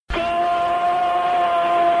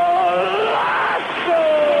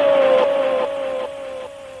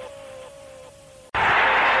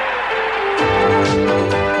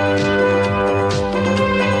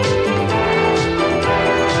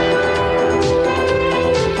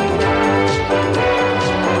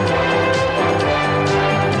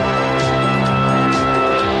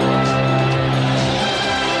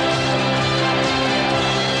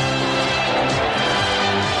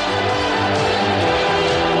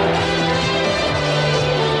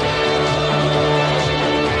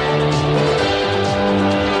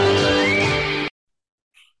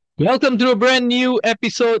Welcome to a brand new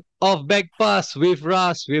episode of Back Pass with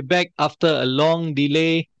Ras. We're back after a long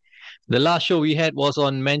delay. The last show we had was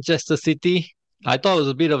on Manchester City. I thought it was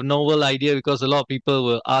a bit of novel idea because a lot of people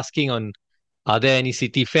were asking on are there any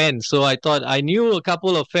City fans? So I thought I knew a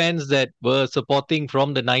couple of fans that were supporting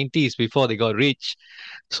from the 90s before they got rich.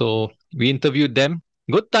 So we interviewed them.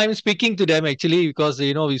 Good time speaking to them actually because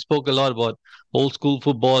we spoke a lot about old school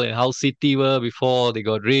football and how City were before they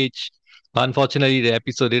got rich. Unfortunately, the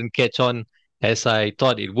episode didn't catch on as I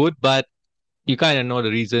thought it would, but you kind of know the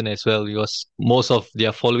reason as well because most of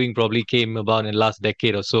their following probably came about in the last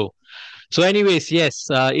decade or so. So, anyways, yes,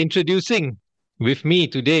 introducing with me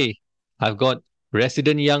today, I've got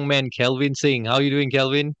resident young man Kelvin Singh. How are you doing,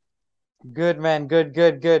 Kelvin? Good man, good,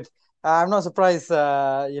 good, good. I'm not surprised.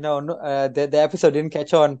 The episode didn't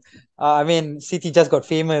catch on. I mean, City just got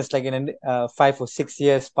famous like in 5 or 6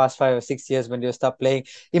 years, past 5 or 6 years when they start playing.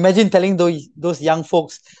 Imagine telling those young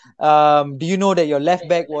folks, do you know that your left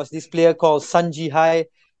back was this player called Sanji Hai,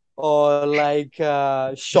 or like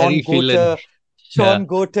Harry Phelan. Yeah. Sean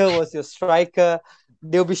Goater was your striker.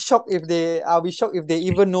 They'll be shocked if they. I'll be shocked if they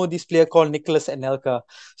even know this player called Nicholas Anelka.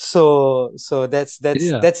 So that's that's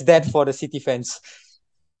Yeah. that's that for the City fans.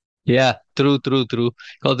 Yeah, true, true, true.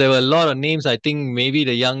 Because there were a lot of names I think maybe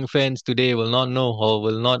the young fans today will not know or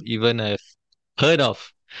will not even have heard of.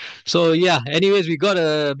 So yeah, anyways, we got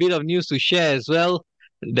a bit of news to share as well.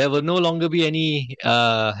 There will no longer be any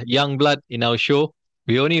young blood in our show.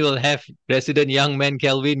 We only will have resident young man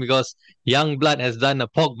Kelvin because young blood has done a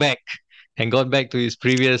pork back and gone back to his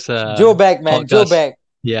previous Joe back, man. Joe podcast. back.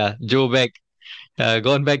 Yeah, Joe back.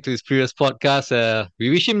 Gone back to his previous podcast.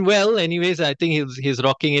 We wish him well. Anyways, I think he's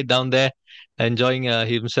rocking it down there, enjoying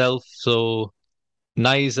himself. So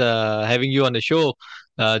nice having you on the show,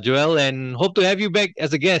 Joel, and hope to have you back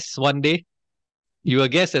as a guest one day. You were a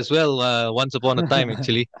guest as well once upon a time,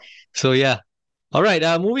 actually. So yeah. All right.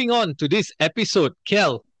 Moving on to this episode,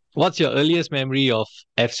 Kel. What's your earliest memory of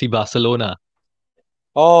FC Barcelona?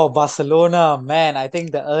 Oh, Barcelona, man. I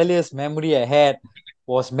think the earliest memory I had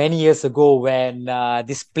was many years ago when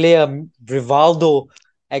this player, Rivaldo,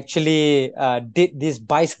 actually did this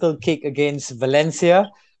bicycle kick against Valencia.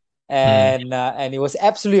 Mm, And it was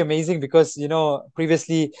absolutely amazing because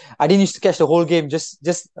previously I didn't used to catch the whole game,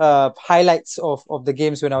 just highlights of the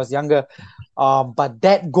games when I was younger. But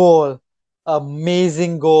that goal,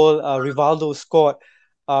 amazing goal, Rivaldo scored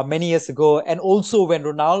many years ago, and also when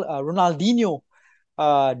Ronaldinho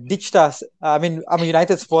ditched us. I mean, I'm a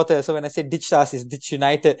United supporter, so when I say ditched us, it's ditched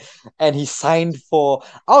United, and he signed for.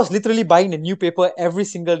 I was literally buying the new paper every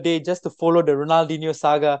single day just to follow the Ronaldinho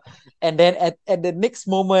saga, and then at the next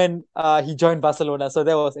moment, he joined Barcelona. So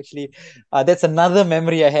that was actually that's another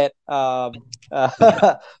memory I had.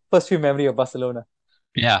 First few memory of Barcelona.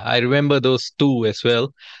 yeah, I remember those two as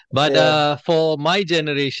well. But Yeah. for my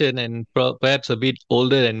generation and perhaps a bit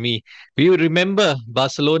older than me, we will remember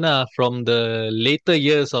Barcelona from the later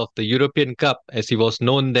years of the European Cup, as it was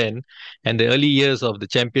known then, and the early years of the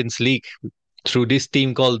Champions League through this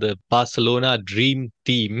team called the Barcelona Dream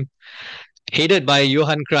Team, headed by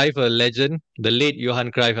Johan Cruyff, a legend, the late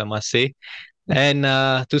Johan Cruyff, I must say. And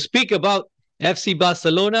to speak about FC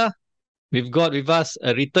Barcelona, we've got with us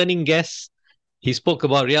a returning guest. He spoke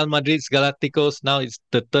about Real Madrid's Galacticos. Now it's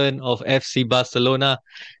the turn of FC Barcelona.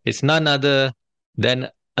 It's none other than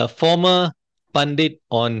a former pundit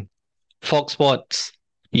on Fox Sports,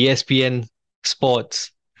 ESPN Sports.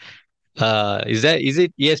 Is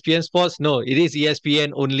it ESPN Sports? No, it is ESPN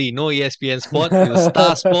only. No ESPN Sports. It was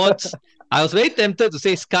Star Sports. I was very tempted to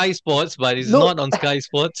say Sky Sports, but it's No, not on Sky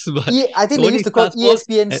Sports, but I think they only used to call Star it Sports.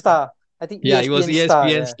 ESPN Star. I think Yeah, it was ESPN Star.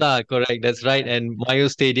 ESPN Yeah. Star, correct. That's right. And Mayo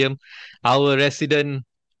Stadium, our resident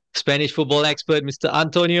Spanish football expert, Mr.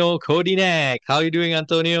 Antonio Codinac. How are you doing,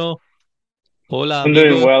 Antonio? Hola, I'm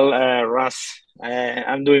doing amigo. well, Russ.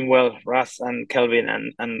 I'm doing well, Russ and Kelvin,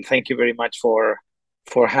 and thank you very much for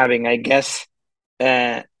having. I guess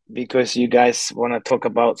uh, because you guys want to talk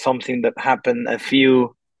about something that happened a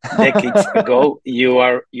few decades ago, you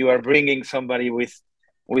are bringing somebody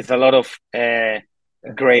with a lot of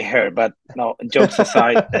gray hair. But no, jokes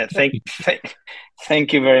aside,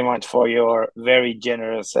 thank you very much for your very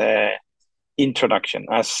generous introduction.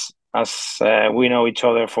 As we know each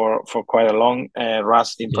other for quite a long,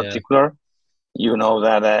 Rust in Yeah. particular, you know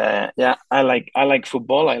that yeah, I like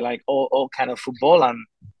football. I like all kind of football, and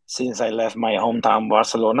since I left my hometown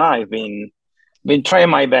Barcelona, I've been trying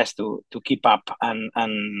my best to keep up and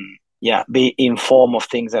yeah, be informed of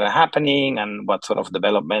things that are happening and what sort of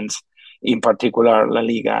developments in particular La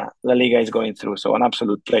Liga is going through. So an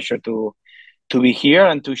absolute pleasure to be here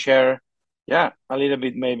and to share, yeah, a little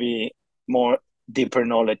bit maybe more deeper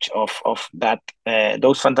knowledge of that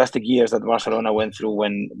those fantastic years that Barcelona went through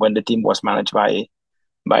when the team was managed by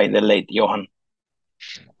the late Johan.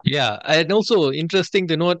 Yeah, and also interesting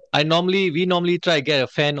to note, we normally try to get a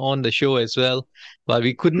fan on the show as well, but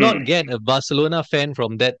we could not get a Barcelona fan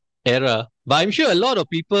from that era. But I'm sure a lot of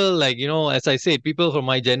people, like, as I said, people from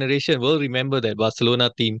my generation will remember that Barcelona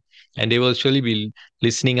team, and they will surely be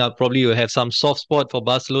listening up. Probably will have some soft spot for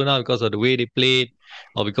Barcelona because of the way they played,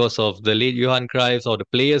 or because of the late Johan Cruyff or the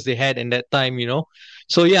players they had in that time.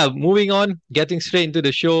 So yeah, moving on, getting straight into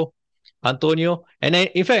the show, Antonio, and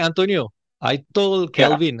in fact, Antonio, I told Yeah.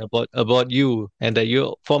 Kelvin about you and that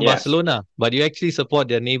you're from Yes. Barcelona, but you actually support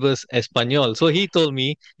their neighbors Espanyol. So he told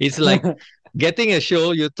me it's like getting a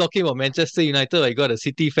show. You're talking about Manchester United. I got a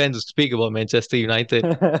City fan to speak about Manchester United.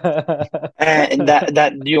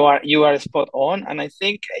 That you are spot on, and I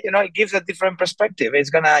think it gives a different perspective. It's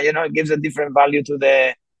gonna it gives a different value to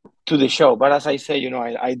the show. But as I say,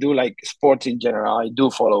 I do like sports in general. I do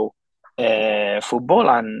follow football,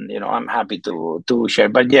 and I'm happy to share.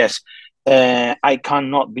 But yes, I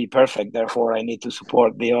cannot be perfect. Therefore, I need to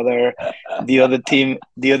support the other team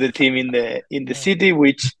in the city,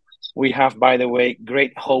 which we have, by the way,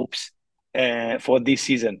 great hopes for this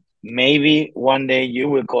season. Maybe one day you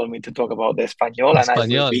will call me to talk about the Espanyol, and I will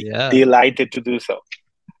Espanyol, be yeah. delighted to do so.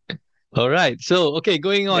 All right. So, okay,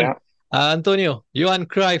 going on. Yeah. Antonio, Johan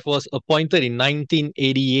Cruyff was appointed in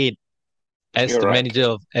 1988 as You're the right. manager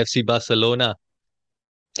of FC Barcelona.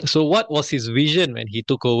 So, what was his vision when he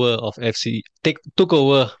took over took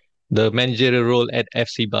over the managerial role at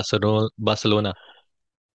FC Barcelona?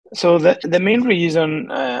 So the main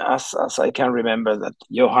reason, as I can remember, that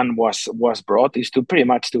Johan was brought is to pretty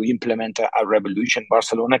much to implement a revolution.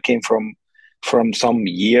 Barcelona came from some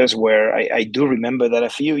years where I do remember that a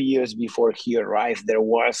few years before he arrived, there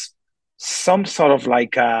was some sort of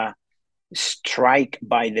like a strike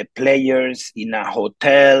by the players in a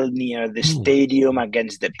hotel near the stadium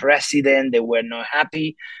against the president. They were not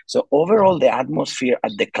happy. So overall, the atmosphere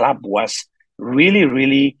at the club was really,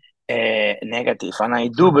 really negative. And I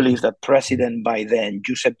do believe that president by then,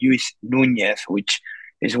 Josep Lluís Núñez, which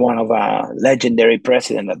is one of a legendary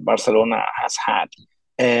president that Barcelona has had,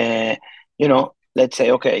 let's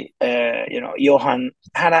say, okay, Johan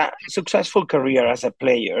had a successful career as a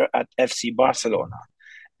player at FC Barcelona.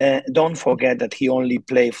 Don't forget that he only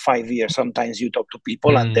played 5 years. Sometimes you talk to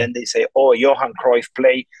people and then they say, oh, Johan Cruyff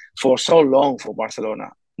played for so long for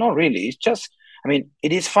Barcelona. Not really. It's just,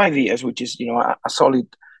 it is 5 years, which is, a solid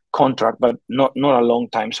contract, but not a long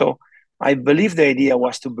time. So I believe the idea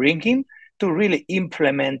was to bring him to really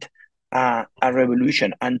implement a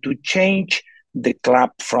revolution and to change the club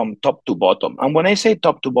from top to bottom. And when I say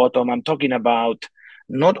top to bottom, I'm talking about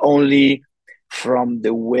not only from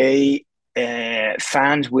the way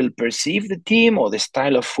fans will perceive the team or the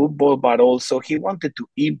style of football, but also he wanted to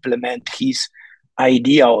implement his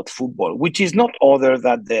idea of football, which is not other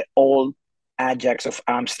than the old Ajax of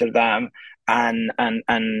Amsterdam and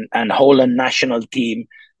Holland national team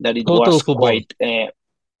that it Total was football. quite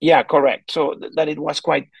correct. So that it was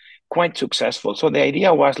quite successful. So the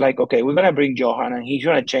idea was like, okay, we're gonna bring Johan and he's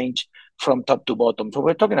gonna change from top to bottom. So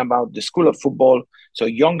we're talking about the school of football, so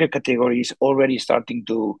younger categories already starting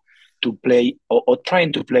to play or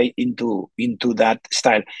trying to play into that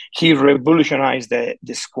style. He revolutionized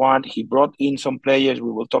the squad. He brought in some players.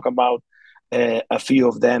 We will talk about a few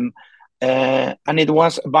of them. And it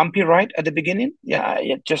was a bumpy ride at the beginning,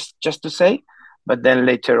 just to say. But then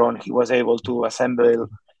later on, he was able to assemble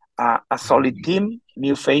a solid team,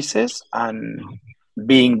 new faces, and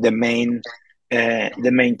being the main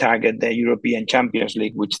target, the European Champions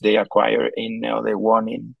League, which they acquired they won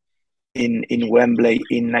in Wembley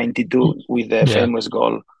in '92 with the famous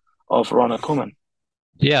goal of Ronald Koeman.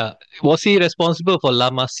 Yeah. Was he responsible for La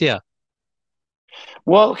Masia?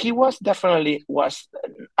 Well, he was definitely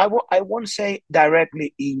I won't say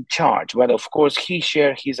directly in charge, but of course he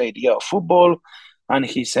shared his idea of football, and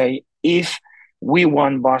he say, if we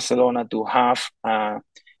want Barcelona to have a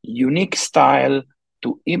unique style,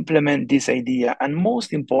 to implement this idea, and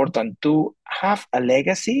most important, to have a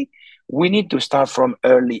legacy, we need to start from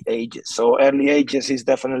early ages. So early ages is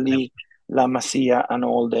definitely La Masia and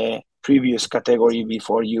all the previous category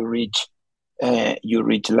before you reach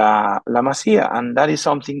La Masia, and that is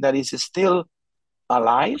something that is still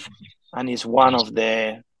alive and is one of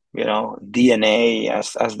the DNA,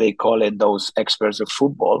 as they call it, those experts of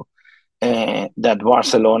football, that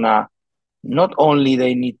Barcelona not only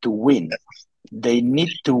they need to win, they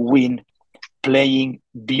need to win playing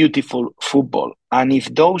beautiful football. And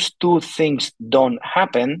if those two things don't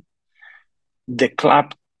happen, the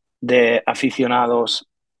club, the aficionados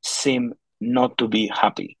seem not to be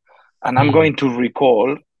happy. And I'm going to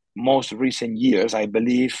recall most recent years, I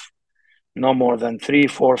believe no more than 3,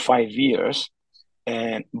 4, 5 years,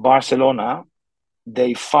 and Barcelona,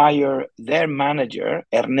 they fire their manager,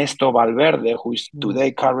 Ernesto Valverde, who is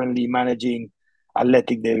today currently managing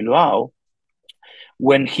Athletic de Bilbao,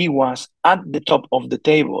 when he was at the top of the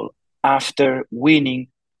table after winning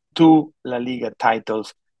 2 La Liga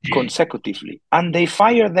titles consecutively. And they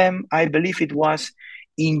fired them, I believe it was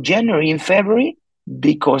in January, in February,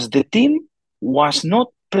 because the team was not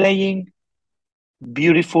playing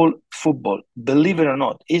beautiful football, believe it or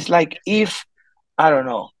not. It's like if, I don't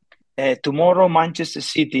know, tomorrow Manchester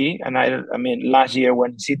City, and I mean last year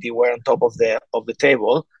when City were on top of the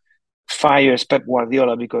table, fires Pep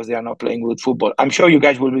Guardiola because they are not playing good football. I'm sure you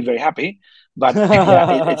guys will be very happy, but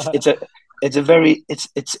yeah,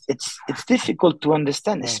 it's difficult to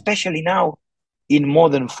understand, especially now in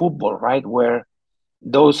modern football, right, where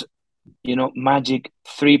those magic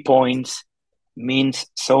 3 points means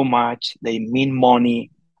so much. They mean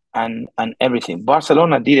money and everything.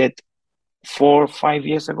 Barcelona did it 4 or 5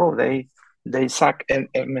 years ago. They sacked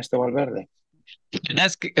Ernesto Valverde. And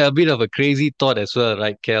that's a bit of a crazy thought as well,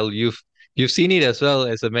 right, Kel? You've seen it as well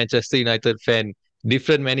as a Manchester United fan.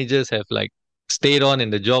 Different managers have like stayed on in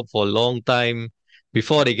the job for a long time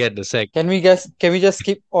before they get the sack. Can we just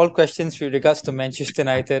skip all questions with regards to Manchester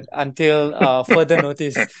United until further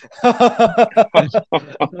notice?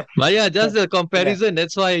 But yeah, just the comparison.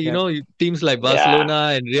 That's why, teams like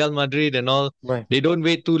Barcelona and Real Madrid and all, they don't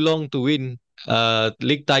wait too long to win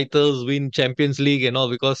league titles, win Champions League and all,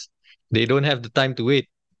 because they don't have the time to wait.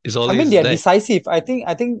 It's always I mean, they're that. decisive. I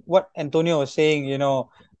think what Antonio was saying,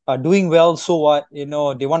 doing well, so what? They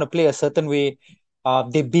want to play a certain way.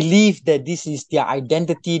 They believe that this is their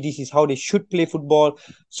identity. This is how they should play football.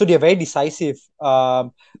 So they're very decisive.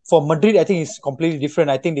 For Madrid, I think it's completely different.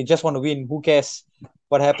 I think they just want to win. Who cares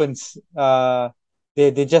what happens?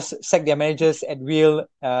 They just sack their managers at will.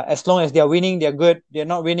 As long as they are winning, they're good. They're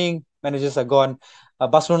not winning, managers are gone.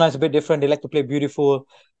 Barcelona is a bit different. They like to play beautiful.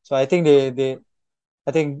 So I think they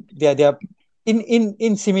are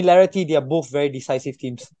in similarity. They are both very decisive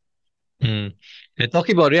teams. And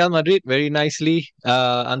talking about Real Madrid very nicely,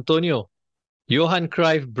 Antonio, Johan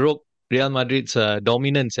Cruyff broke Real Madrid's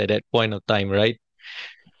dominance at that point of time, right?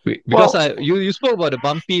 Because you spoke about the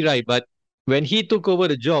bumpy ride, but when he took over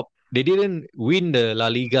the job, they didn't win the La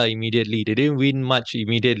Liga immediately. They didn't win much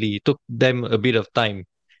immediately. It took them a bit of time.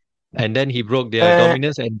 And then he broke their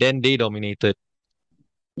dominance, and then they dominated.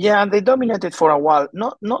 Yeah, they dominated for a while,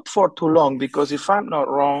 not for too long, because if I'm not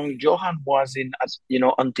wrong, Johan was in,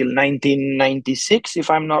 until 1996, if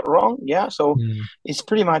I'm not wrong. Yeah, so it's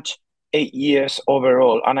pretty much 8 years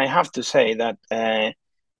overall. And I have to say that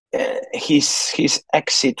his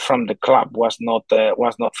exit from the club was not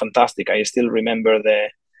fantastic. I still remember the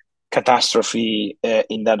catastrophe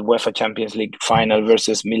in that UEFA Champions League final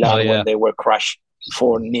versus Milan when they were crushed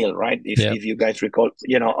 4-0, right? If you guys recall,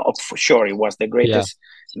 for sure it was the greatest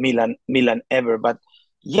Milan ever. But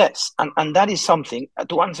yes, and that is something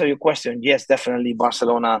to answer your question. Yes, definitely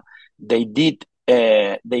Barcelona, they did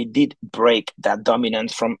break that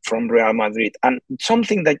dominance from Real Madrid. And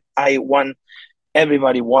something that I want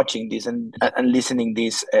everybody watching this and listening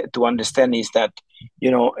this to understand is that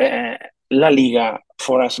La Liga,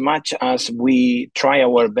 for as much as we try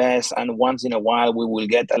our best, and once in a while we will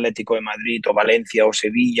get Atletico de Madrid or Valencia or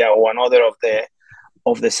Sevilla or another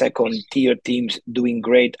of the second tier teams doing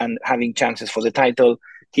great and having chances for the title,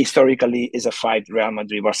 historically is a fight Real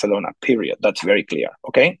Madrid Barcelona, period. That's very clear.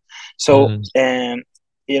 Okay, so when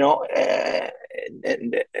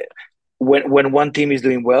one team is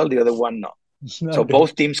doing well, the other one not. So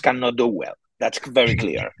both teams cannot do well. That's very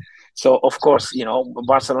clear. So, of course,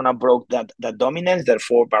 Barcelona broke that dominance.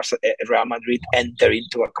 Therefore, Real Madrid entered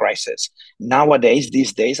into a crisis. Nowadays,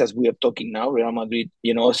 these days, as we are talking now, Real Madrid,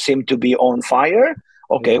 seem to be on fire.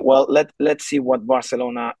 Okay, well, let's see what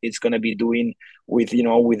Barcelona is going to be doing with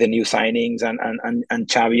the new signings and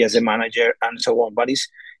Xavi as a manager and so on. But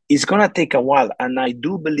it's going to take a while. And I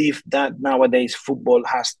do believe that nowadays football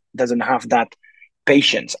doesn't have that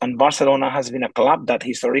patience. And Barcelona has been a club that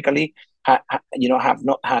historically have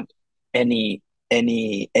not had any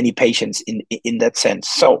patience in that sense.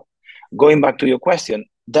 So going back to your question,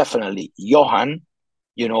 definitely Johan,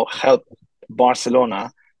 helped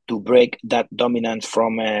Barcelona to break that dominance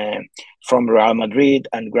from Real Madrid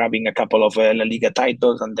and grabbing a couple of La Liga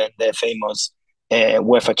titles and then the famous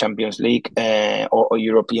UEFA Champions League or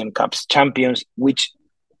European Cups champions, which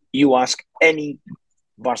you ask any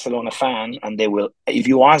Barcelona fan and they will, if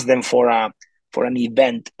you ask them for an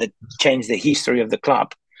event that changed the history of the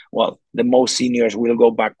club, well, the most seniors will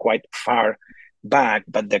go back quite far back,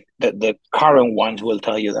 but the current ones will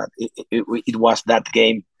tell you that it was that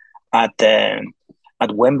game at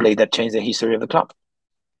Wembley that changed the history of the club.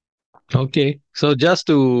 Okay, so just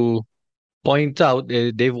to point out,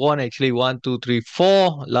 they've won actually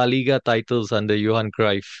 4 La Liga titles under Johan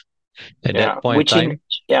Cruyff at that point which in time.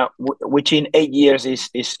 which in 8 years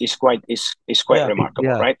is quite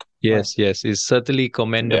remarkable, right? Yes, it's certainly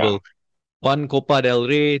commendable. 1 Copa del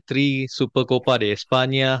Rey, 3 Supercopa de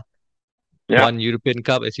España, 1 European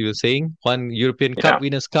Cup, as you were saying, 1 European Cup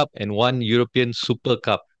Winners' Cup, and 1 European Super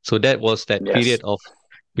Cup. So that was that period of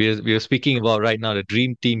we are speaking about right now, the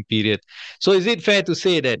dream team period. So is it fair to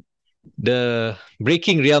say that the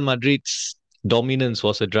breaking Real Madrid's dominance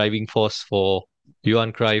was a driving force for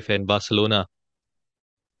Johan Cruyff and Barcelona?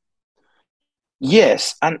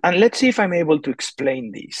 Yes, and let's see if I'm able to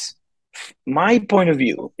explain this. My point of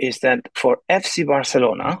view is that for FC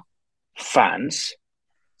Barcelona fans,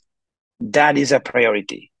 that is a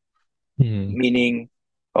priority. Meaning,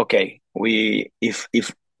 okay, if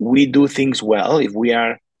we do things well, if we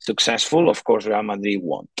are successful, of course Real Madrid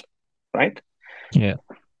won't, right? Yeah.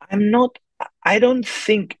 I don't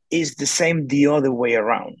think it's the same the other way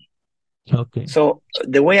around. Okay. So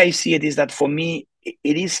the way I see it is that for me,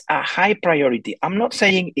 it is a high priority. I'm not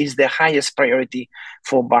saying it's the highest priority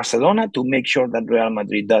for Barcelona to make sure that Real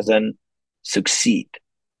Madrid doesn't succeed,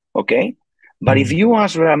 okay? But if you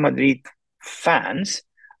ask Real Madrid fans,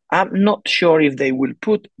 I'm not sure if they will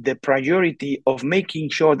put the priority of making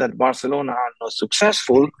sure that Barcelona are not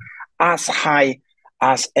successful as high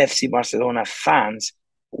as FC Barcelona fans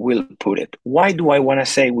will put it. Why do I want to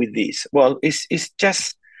say with this? Well, it's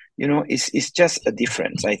just, it's just a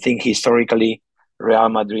difference. I think historically, Real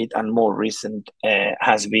Madrid and more recent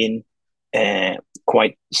has been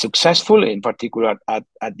quite successful, in particular at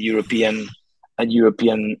European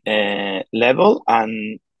level,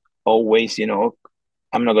 and always,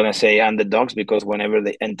 I'm not going to say underdogs, because whenever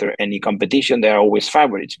they enter any competition, they are always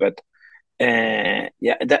favorites. But that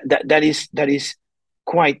is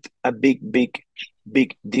quite a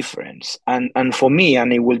big difference. And for me,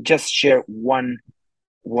 and I will just share one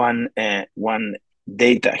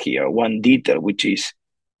data here, one detail, which is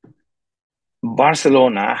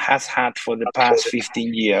Barcelona has had for the past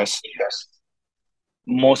 15 years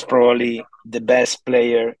most probably the best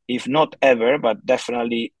player, if not ever, but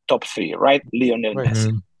definitely top 3, right? Lionel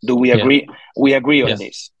Messi. Do we agree? We agree on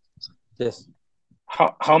this. Yes.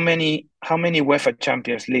 How many UEFA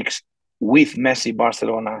Champions Leagues with Messi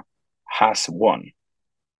Barcelona has won?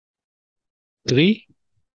 3?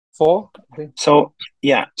 4? So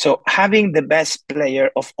having the best player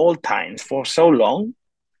of all times for so long,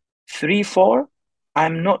 3, 4,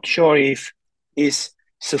 I'm not sure if is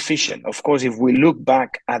sufficient. Of course, if we look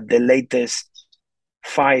back at the latest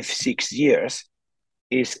 5, 6 years,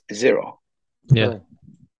 is 0. Yeah.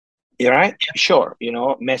 You're right. Sure.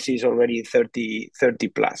 Messi is already 30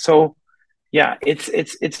 plus. So yeah,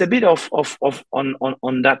 it's a bit of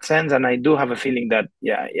on that sense, and I do have a feeling that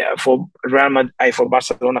for Real Madrid, for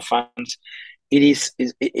Barcelona fans, it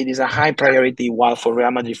is a high priority, while for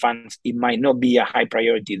Real Madrid fans it might not be a high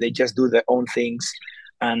priority. They just do their own things,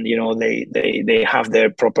 and they have their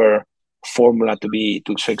proper formula to be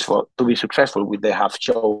successful, which they have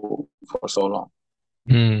shown for so long.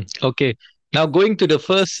 Okay. Now going to the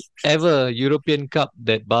first ever European Cup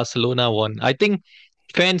that Barcelona won. I think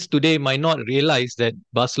fans today might not realize that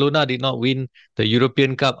Barcelona did not win the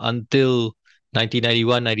European Cup until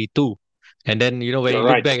 1991-92. And then, when you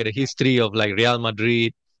look back at the history of like Real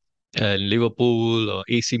Madrid, Liverpool, or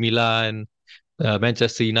AC Milan,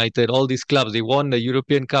 Manchester United, all these clubs, they won the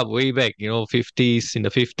European Cup way back, 50s, in the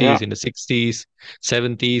 50s, in the 60s,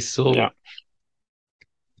 70s. So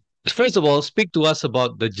first of all, speak to us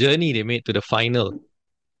about the journey they made to the final.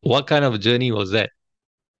 What kind of a journey was that?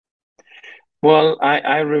 Well,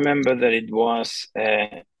 I remember that it was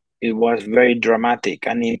very dramatic,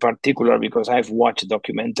 and in particular because I've watched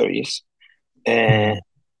documentaries.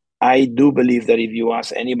 I do believe that if you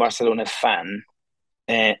ask any Barcelona fan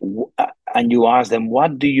and you ask them,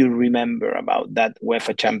 what do you remember about that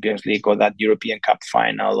UEFA Champions League or that European Cup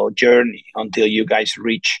final or journey until you guys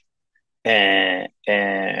reach the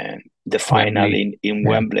final in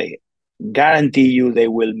Wembley? Guarantee you they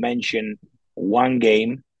will mention one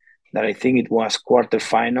game that I think it was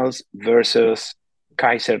quarterfinals versus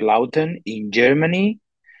Kaiserslautern in Germany,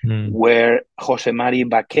 where Jose Mari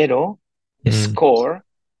Vaquero scored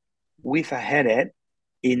with a header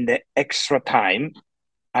in the extra time.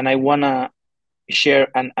 And I want to share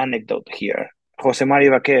an anecdote here. Jose Mari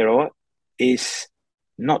Vaquero is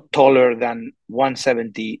not taller than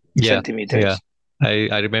 170 centimeters.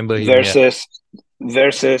 I remember him.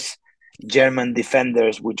 versus German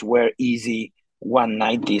defenders, which were easy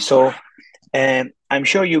 190. So I'm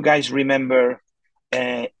sure you guys remember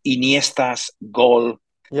Iniesta's goal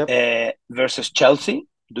versus Chelsea.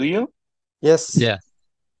 Do you? Yes. Yeah.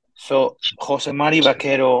 So Jose Mari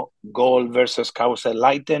Vaquero goal versus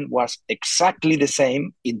Leiten was exactly the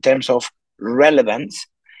same in terms of relevance,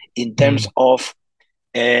 in terms of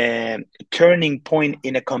turning point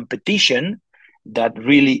in a competition that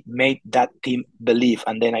really made that team believe.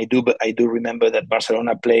 And then I do remember that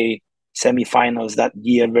Barcelona played semifinals that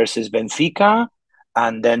year versus Benfica,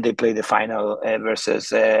 and then they played the final versus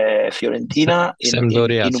Fiorentina in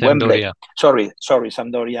Wembley. Sorry,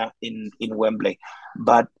 Sampdoria in Wembley.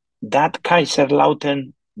 But that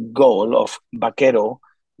Kaiserslautern goal of Vaquero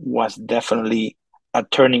was definitely a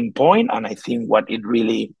turning point, and I think what it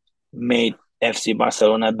really made FC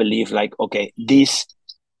Barcelona believe, like, okay, this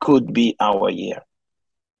could be our year.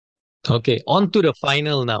 Okay, on to the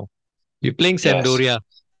final now. We're playing Sampdoria,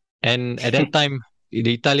 and at that time,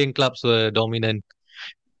 the Italian clubs were dominant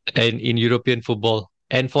in European football.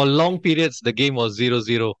 And for long periods, the game was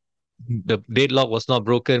 0-0. The deadlock was not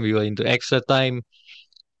broken. We were into extra time.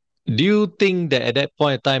 Do you think that at that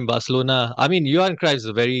point in time, Barcelona, I mean, Johan Cruyff is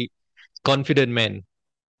a very confident man.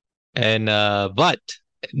 And but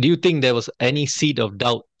do you think there was any seed of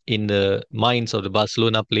doubt in the minds of the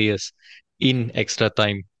Barcelona players in extra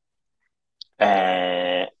time?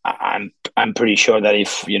 I'm pretty sure that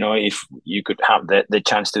if you could have the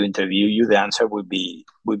chance to interview you, the answer would be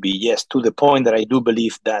yes. To the point that I do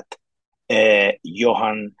believe that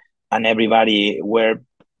Johan and everybody were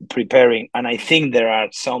preparing, and I think there are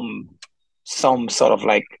some sort of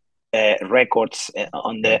like records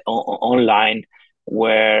on the online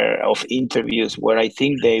of interviews where I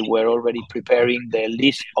think they were already preparing the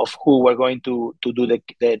list of who were going to do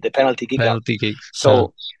the penalty kick. Penalty kicks.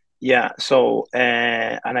 So yeah, so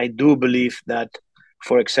and I do believe that,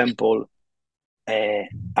 for example,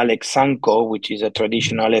 Alex Sanko, which is a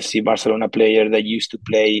traditional FC Barcelona player that used to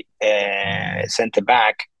play centre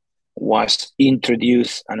back, was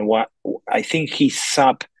introduced, and what I think he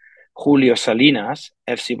subbed Julio Salinas,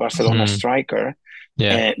 FC Barcelona striker,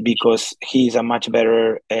 because he's a much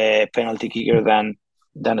better penalty kicker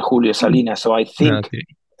than Julio Salinas. So I think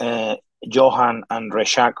Johan and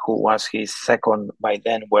Reshak, who was his second by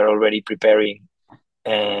then, were already preparing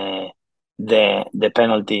the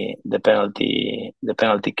penalty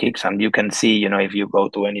kicks. And you can see, if you go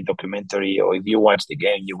to any documentary or if you watch the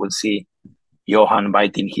game, you will see Johan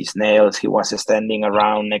biting his nails. He was standing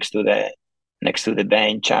around next to the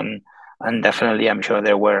bench, and definitely I'm sure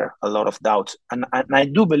there were a lot of doubts, and I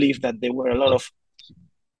do believe that there were a lot of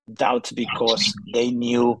doubts because they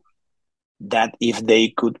knew that if they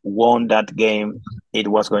could won that game, it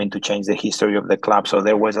was going to change the history of the club. So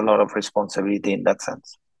there was a lot of responsibility in that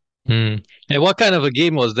sense. And what kind of a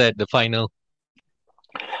game was that, the final?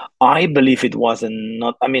 I believe it wasn't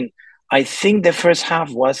not. I mean, I think the first half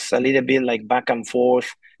was a little bit like back and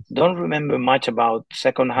forth. Don't remember much about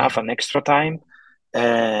second half and extra time.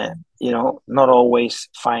 Not always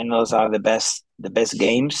finals are the best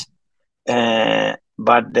games,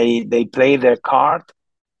 but they play their card.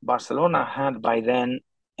 Barcelona had by then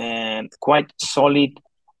quite solid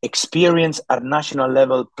experience at national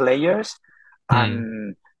level players,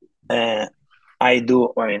 and I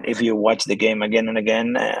mean, if you watch the game again and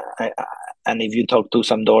again, and if you talk to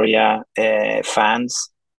Sampdoria fans,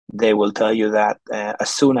 they will tell you that as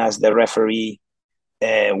soon as the referee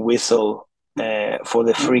whistle for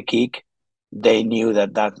the free kick, they knew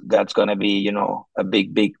that's going to be a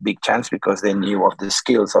big chance, because they knew of the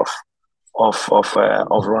skills of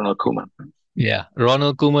Ronald Koeman. Yeah,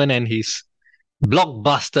 Ronald Koeman and his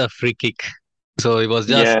blockbuster free kick. So it was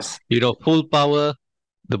just full power.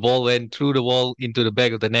 The ball went through the wall into the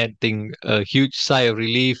back of the net. Thing, a huge sigh of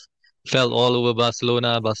relief fell all over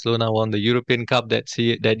Barcelona. Barcelona won the European Cup that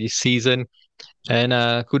season,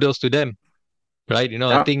 and kudos to them, right?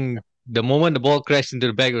 I think the moment the ball crashed into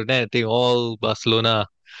the back of the net, I think all Barcelona,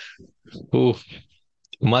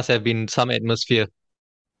 must have been some atmosphere.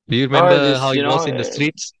 Do you remember how it was in the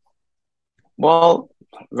streets? Well,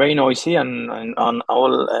 very noisy, and on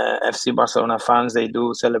all FC Barcelona fans, they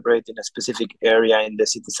do celebrate in a specific area in the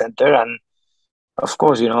city center, and of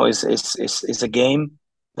course, it's a game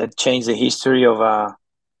that changed the history of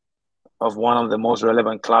one of the most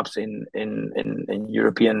relevant clubs in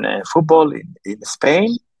European football in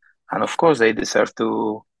Spain, and of course they deserve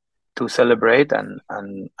to celebrate, and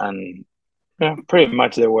pretty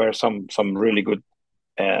much there were some really good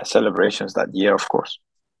celebrations that year, of course.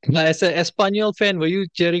 As an Espanyol fan, were you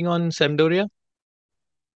cheering on Sampdoria?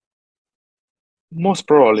 Most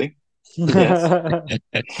probably, yes.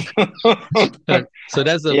 So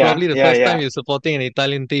that's Yeah, probably the first time you're supporting an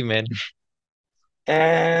Italian team, man.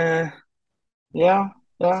 Uh, yeah,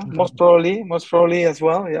 most probably as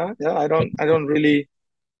well. Yeah, yeah. I don't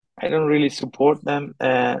really support them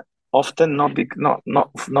often,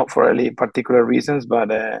 not for any particular reasons,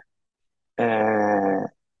 but uh,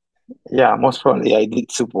 yeah, most probably I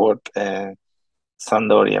did support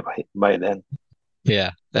Sampdoria by then.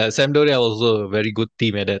 Yeah. Sampdoria was also a very good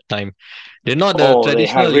team at that time. They're not the Oh, they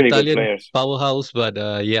had traditional really good Italian players. powerhouse, but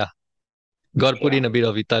yeah, got to put in Yeah, a bit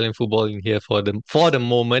of Italian football in here for the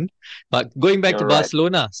moment. But going back to you're right.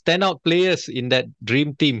 Barcelona, standout players in that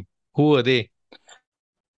dream team, who are they?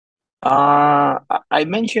 I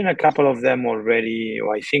mentioned a couple of them already.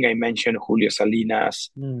 I think I mentioned Julio Salinas,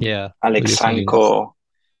 Yeah, Alex Julio Salinas. Sanko.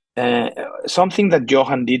 Uh, Something that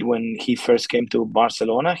Johan did when he first came to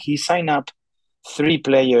Barcelona, he signed up three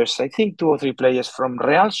players, I think two or three players from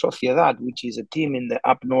Real Sociedad, which is a team in the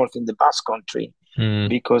up north in the Basque Country, Mm,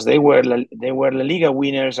 because they were La Liga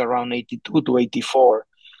winners around 82 to 84.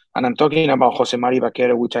 And I'm talking about Jose Mari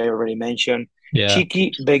Vaquero, which I already mentioned, yeah,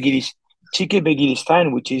 Chiki Begiris, Chiki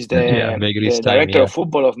Begiristain, which is yeah, the Begiristain. director Yeah, of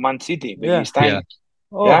football of Man City. Yeah. yeah, Begiristain, yeah,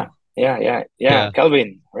 Oh, yeah.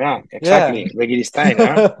 Kelvin, yeah, yeah. exactly, Begiristain,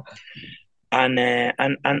 huh? And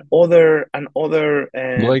other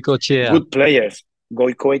Goicoechea. good players.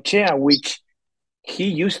 Goicoechea, which he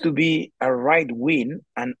used to be a right wing,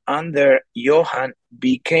 and under Johan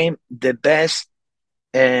became the best.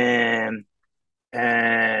 Um,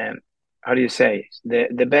 how do you say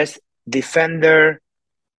the best defender?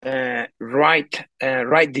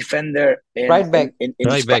 Right defender Right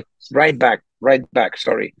back. Right back. right back.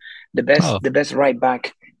 Sorry, Oh, the best right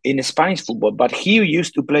back in Spanish football. But he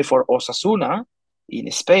used to play for Osasuna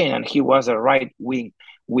in Spain, and he was a right wing.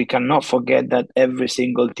 We cannot forget that every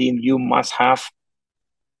single team you must have,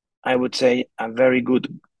 I would say, a very good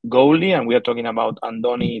goalie, and we are talking about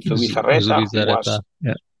Andoni Zubizarreta, Zubizarreta.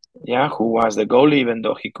 Yeah. who was the goalie, even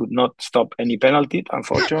though he could not stop any penalty,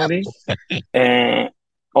 unfortunately. Uh,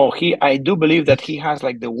 I do believe that he has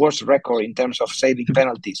like the worst record in terms of saving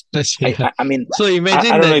penalties. Yeah. I mean, So I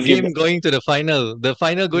imagine don't know that if you. game going to the final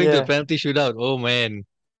going to a Yeah. penalty shootout. Oh man,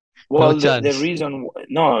 no Well, the chance. reason,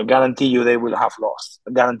 no, I guarantee you they will have lost.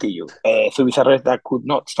 I guarantee you. Zubizarreta could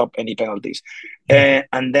not stop any penalties.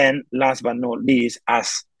 And then, last but not least,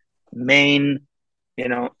 as main,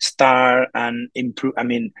 star and improve. I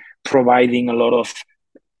mean, providing a lot of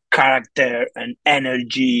character and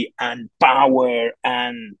energy and power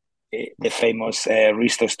and the famous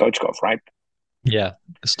Risto Stoichkov, right? Yeah.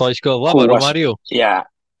 Stoichkov. What Who about was, Romario? yeah,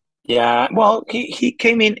 yeah. Well, he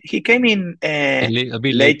came in A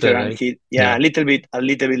bit later, later, and right? a Yeah. little bit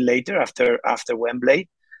later after Wembley.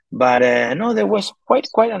 But no, there was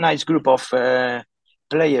quite a nice group of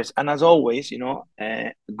players, and as always,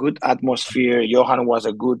 good atmosphere. Johan was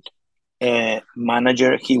a good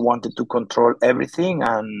manager. He wanted to control everything,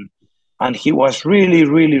 and he was really,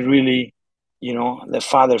 really, really, the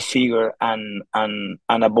father figure and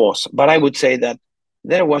a boss. But I would say that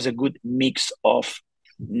there was a good mix of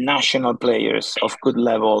national players of good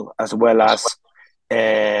level, as well as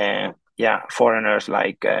foreigners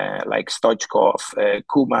like Stoichkov,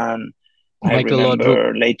 Kuman. I Michael Laudrup.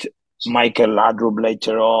 remember late Michael Laudrup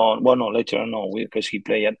later on. Well, no, later on, no, because he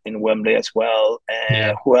played in Wembley as well.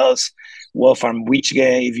 Yeah. Who else? Wolfram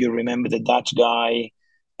Wichge, if you remember the Dutch guy.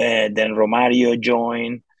 Then Romario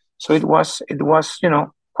joined. So it was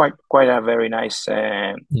quite a very nice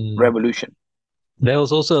Mm. revolution. There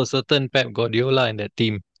was also a certain Pep Guardiola in that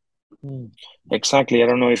team. Exactly. I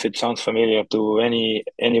don't know if it sounds familiar to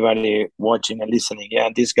anybody watching and listening. Yeah,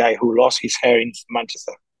 this guy who lost his hair in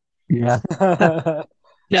Manchester. Yeah.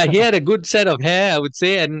 Yeah, he had a good set of hair, I would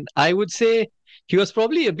say, and I would say he was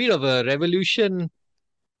probably a bit of a revolution.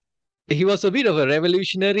 He was a bit of a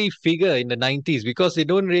revolutionary figure in the 90s because they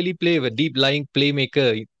don't really play with a deep lying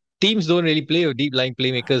playmaker. Teams don't really play with deep lying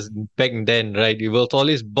playmakers back then, right? It was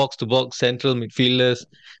always box to box central midfielders.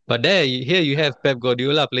 But here you have Pep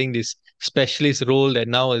Guardiola playing this specialist role that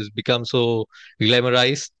now has become so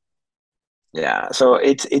glamorized. Yeah. So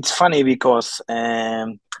it's funny because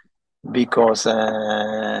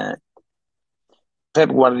Pep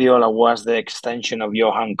Guardiola was the extension of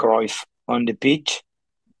Johan Cruyff on the pitch.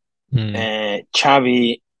 Hmm.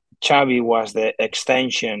 Xavi was the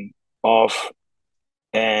extension of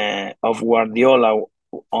Guardiola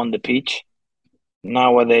on the pitch.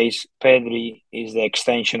 Nowadays, Pedri is the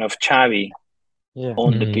extension of Xavi Yeah.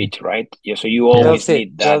 on the Hmm. pitch, right? Yeah, so you Well always said.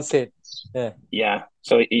 need Well that. said. Yeah. Yeah.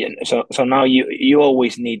 So now you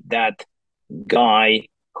always need that guy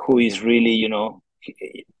who is really,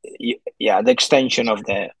 yeah, the extension of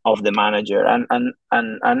the manager,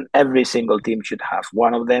 and every single team should have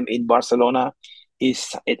one of them. In Barcelona,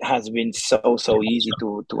 it has been so easy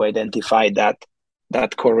to identify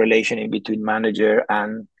that correlation in between manager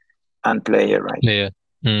and player, right? player.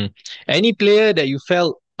 Any player that you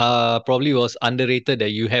felt probably was underrated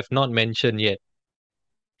that you have not mentioned yet?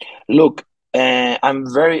 Look, I'm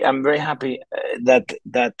very happy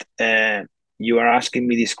that you are asking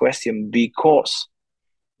me this question, because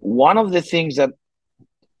one of the things that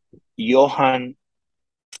Johan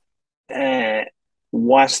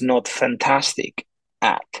was not fantastic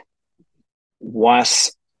at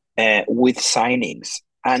was with signings,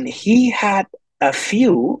 and he had a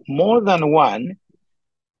few, more than one,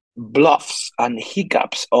 bluffs and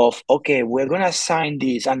hiccups of, okay, we're gonna sign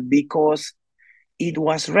this, and because it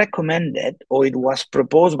was recommended or it was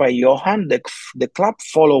proposed by Johan, the club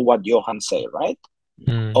follow what Johan said, right?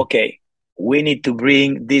 Okay, we need to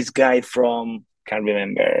bring this guy from, can't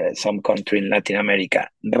remember, some country in Latin America,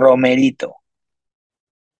 Romerito.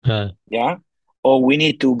 Yeah, or we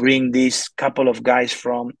need to bring this couple of guys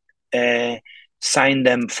from, sign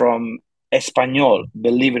them from Espanyol,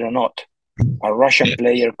 believe it or not, a Russian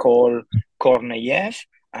player called Korneyev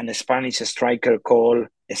and a Spanish striker called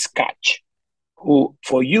Skach, who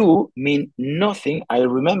for you mean nothing. I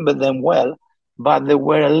remember them well, but they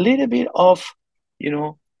were a little bit of,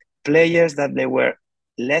 players that they were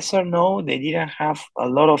lesser known. They didn't have a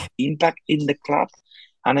lot of impact in the club.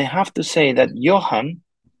 And I have to say that Johan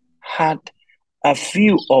had a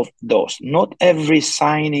few of those. Not every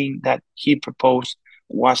signing that he proposed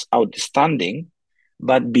was outstanding,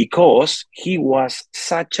 but because he was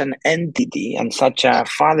such an entity and such a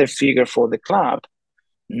father figure for the club,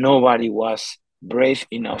 nobody was brave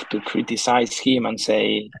enough to criticize him and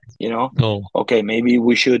say, No. okay, maybe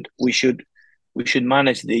we should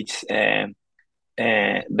manage this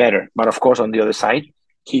better. But of course, on the other side,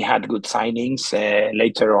 he had good signings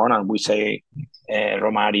later on, and we say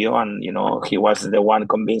Romario, and he was the one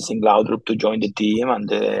convincing Laudrup to join the team, and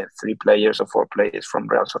the 3 players or 4 players from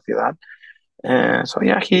Real Sociedad. So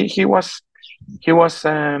yeah, he was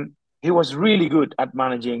really good at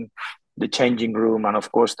managing the changing room, and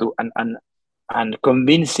of course and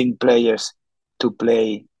convincing players to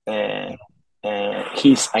play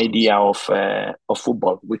his idea of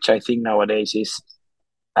football, which I think nowadays is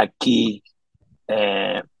a key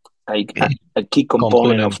a key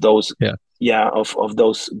component of those of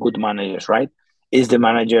those good managers, right? Is the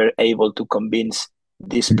manager able to convince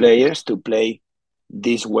these players to play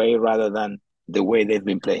this way rather than the way they've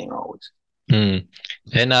been playing always?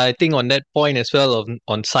 And I think on that point as well,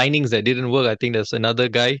 on signings that didn't work, I think there's another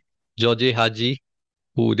guy, Jorge Hagi,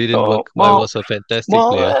 who didn't work, but was a fantastic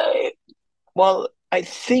player. Well, I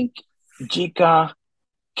think Jica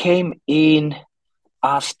came in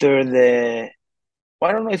after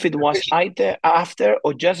I don't know if it was either after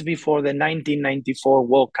or just before the 1994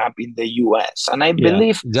 World Cup in the US. And I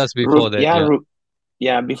believe just before that.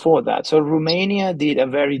 Before that. So Romania did a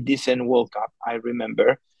very decent World Cup, I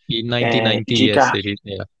remember. In 1990, yes, they did.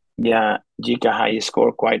 Yeah, Jica Hagi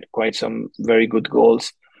scored quite some very good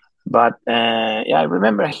goals. But I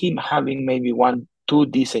remember him having maybe 1-2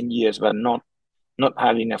 decent years, but not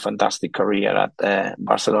having a fantastic career at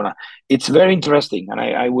Barcelona. It's very interesting, and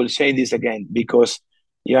I will say this again, because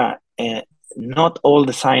not all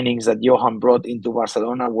the signings that Johan brought into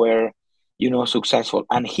Barcelona were successful,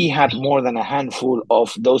 and he had more than a handful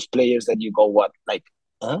of those players that you go, what, like,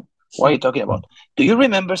 huh? What are you talking about? Do you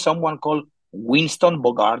remember someone called Winston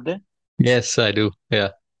Bogarde? Yes, I do.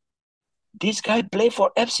 Yeah. This guy played for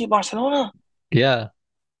FC Barcelona. Yeah.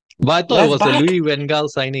 But I thought it was a Louis van Gaal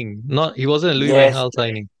signing. He wasn't a Louis van Gaal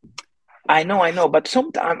signing. I know. But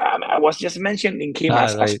sometimes I was just mentioning him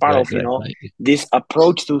as part of this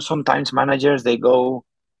approach to sometimes managers. They go,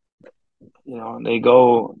 they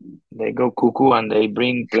go cuckoo and they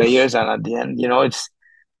bring players, and at the end,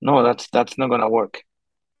 that's not gonna work.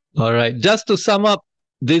 All right. Just to sum up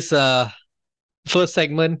this first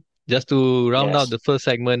segment, just to round out the first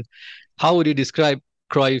segment, how would you describe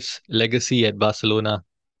Cruyff's legacy at Barcelona?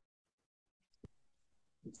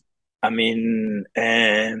 I mean,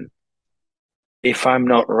 if I'm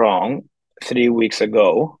not wrong, 3 weeks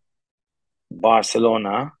ago,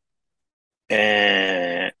 Barcelona,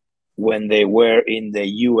 when they were in the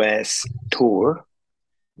US tour,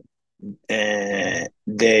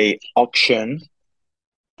 they auctioned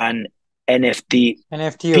an NFT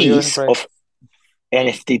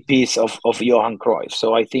piece of Johan Cruyff.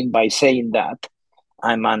 So I think by saying that,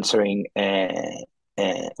 I'm answering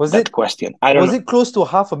that question. I don't know. Was it close to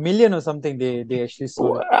 500,000 or something? They actually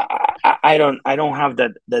sold. I don't have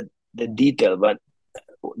the detail, but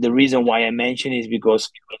the reason why I mention is because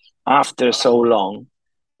after so long,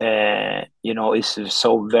 it's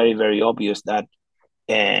so very, very obvious that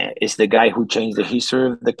is the guy who changed the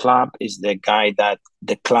history of the club, is the guy that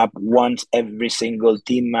the club wants every single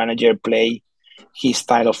team manager play his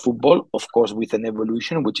style of football, of course, with an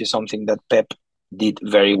evolution, which is something that Pep did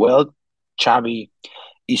very well. Xavi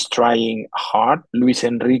is trying hard. Luis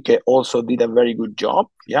Enrique also did a very good job.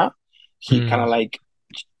 Yeah. He kind of like,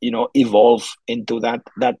 evolve into that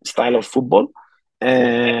style of football.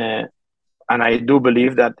 And I do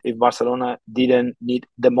believe that if Barcelona didn't need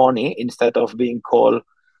the money, instead of being called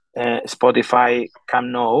Spotify Camp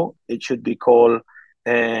Nou, it should be called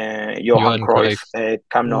Johan Cruyff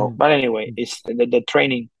Camp Nou. But anyway, it's the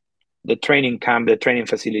training camp, the training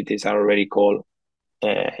facilities are already called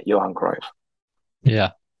Johan Cruyff.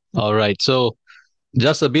 Yeah. All right. So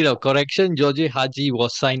just a bit of correction. Jorge Hagi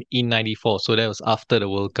was signed in 94. So that was after the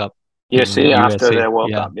World Cup. You see, after the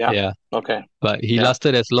World Cup. Yeah. Okay. But he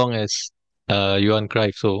lasted as long as Johan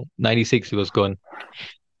Cruyff. So 96, he was gone.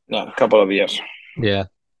 Yeah, a couple of years. Yeah.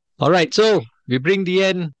 All right. So we bring the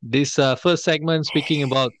end. This first segment speaking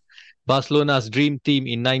about Barcelona's dream team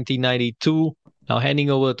in 1992. Now handing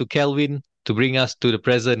over to Kelvin to bring us to the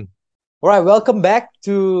present. All right, welcome back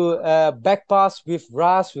to Back Pass with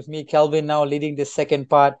Ras, with me, Kelvin, now leading the second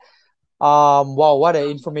part. Wow, what an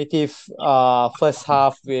informative first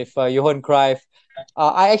half with Johan Cruyff.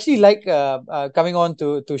 I actually like coming on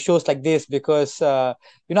to shows like this because I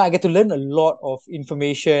get to learn a lot of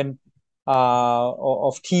information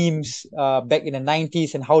of teams back in the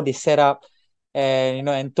 90s and how they set up. And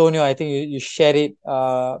Antonio, I think you shared it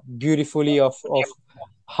beautifully of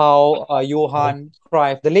how Johan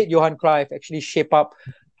Cruyff, the late Johan Cruyff, actually shape up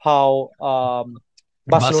how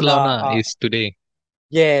Barcelona is today.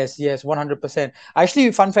 Yes, 100%.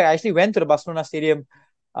 Actually, fun fact, I actually went to the Barcelona stadium,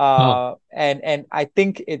 and I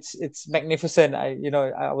think it's magnificent.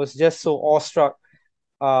 I was just so awestruck,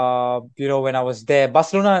 when I was there.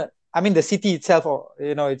 Barcelona, I mean, the city itself,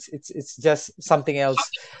 it's just something else.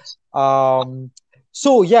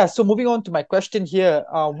 So moving on to my question here,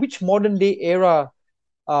 which modern day era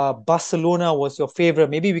Barcelona was your favorite?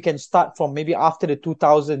 Maybe we can start from maybe after the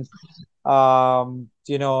 2000s.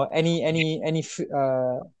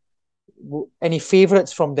 Any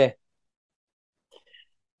favorites from there?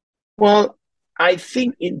 Well, I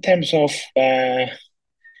think in terms of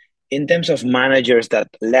managers that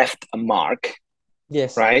left a mark,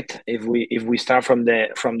 yes, right? If we start from the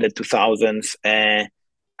 2000s,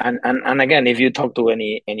 and again, if you talk to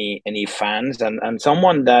any fans and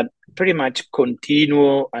someone that pretty much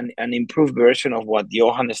continue an improved version of what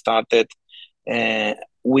Johan started,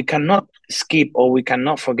 we cannot skip or we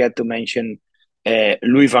cannot forget to mention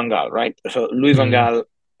Louis van Gaal, right? So Louis van Gaal,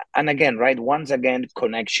 and again, right, once again,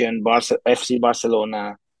 connection, FC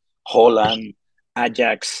Barcelona, Holland,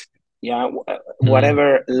 Ajax,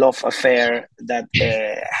 whatever love affair that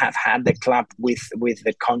have had the club with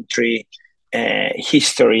the country,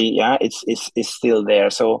 history, it's still there.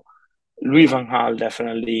 So Louis van Gaal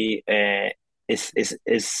definitely is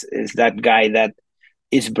that guy that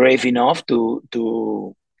is brave enough to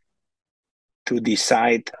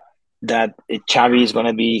decide that Xavi is going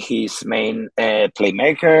to be his main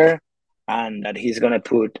playmaker, and that he's going to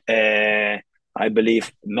put, I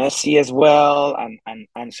believe, Messi as well,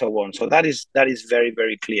 and so on. So that is very,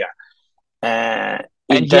 very clear. And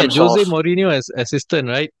Jose Mourinho as assistant,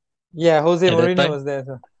 right? Yeah, Jose Mourinho was there.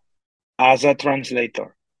 So. As a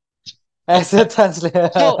translator. As a translator.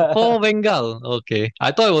 For Van Gaal, okay.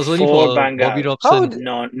 I thought it was only for Bobby Robson.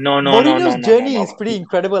 No. Mourinho's journey is pretty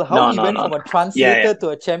incredible. How he went from a translator to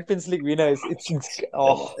a Champions League winner.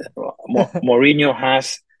 Mourinho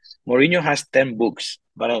has 10 books.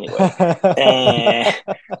 But anyway,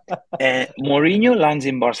 Mourinho lands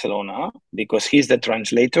in Barcelona because he's the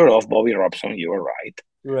translator of Bobby Robson. You are right.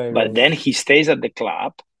 But then he stays at the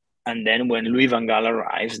club. And then when Louis van Gaal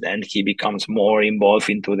arrives, then he becomes more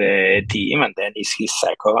involved into the team, and then he's his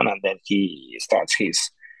second, and then he starts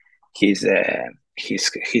his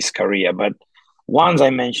career. But once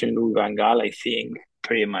I mentioned Louis van Gaal, I think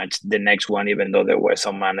pretty much the next one, even though there were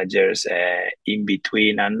some managers in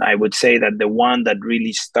between, and I would say that the one that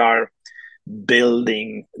really started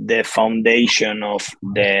building the foundation of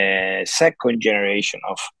the second generation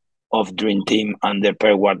of Dream Team under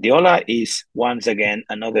Pep Guardiola is once again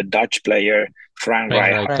another Dutch player, Frank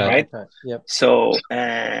Rijkaard, right? Yep. So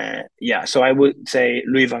so I would say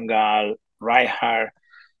Louis van Gaal, Rijkaard.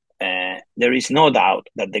 There is no doubt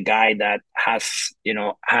that the guy that has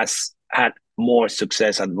had more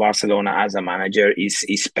success at Barcelona as a manager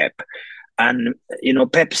is Pep, and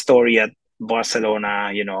Pep's story at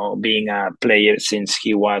Barcelona, being a player since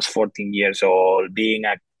he was 14 years old, being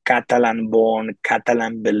a Catalan-born,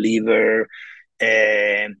 Catalan believer,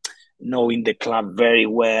 uh, knowing the club very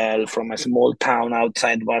well from a small town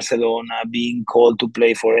outside Barcelona, being called to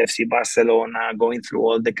play for FC Barcelona, going through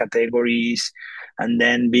all the categories, and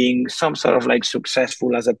then being some sort of like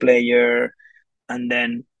successful as a player. And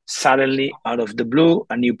then suddenly, out of the blue,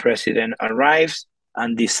 a new president arrives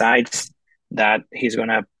and decides that he's going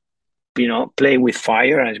to play with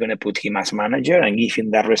fire and is going to put him as manager and give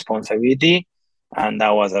him that responsibility. And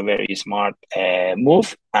that was a very smart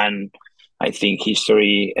move. And I think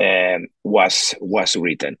history was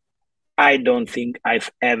written. I don't think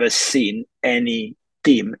I've ever seen any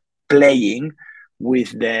team playing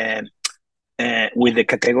with the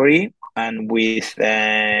category and with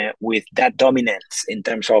that dominance in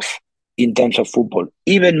terms of football,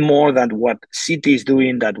 even more than what City is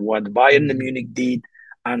doing, that what Bayern Munich did,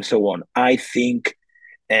 and so on. I think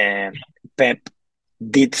Pep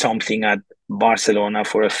did something at Barcelona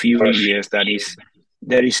for a few years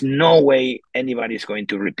there is no way anybody is going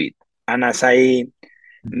to repeat. And as I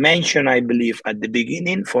mentioned, I believe at the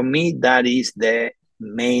beginning, for me, that is the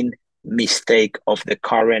main mistake of the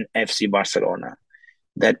current FC Barcelona,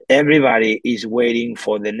 that everybody is waiting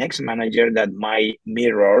for the next manager that might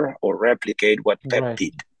mirror or replicate what Pep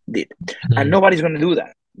did. And nobody's going to do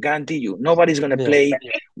that. Guarantee you, nobody's going to play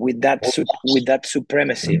with that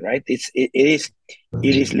supremacy, right? It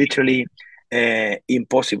is literally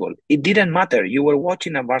impossible. It didn't matter. You were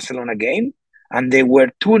watching a Barcelona game and they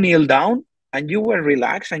were 2-0 down, and you were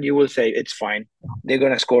relaxed and you will say, it's fine, they're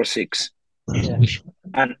going to score 6. Yeah.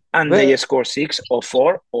 And they score 6 or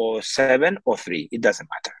 4 or 7 or 3. It doesn't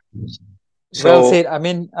matter. Well said. I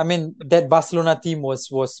mean, that Barcelona team was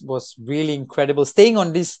really incredible. Staying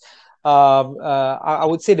on this, I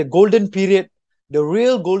would say the golden period, the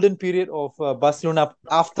real golden period of Barcelona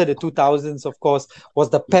after the 2000s, of course, was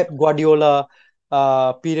the Pep Guardiola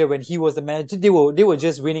period when he was the manager. They were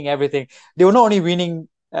just winning everything. They were not only winning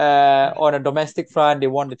on a domestic front, they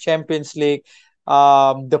won the Champions League.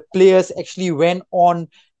 The players actually went on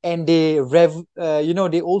and they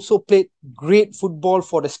also played great football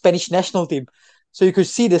for the Spanish national team. So you could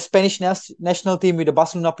see the Spanish national team with the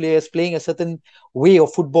Barcelona players playing a certain way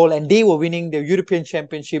of football, and they were winning the European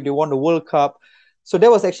Championship. They won the World Cup. So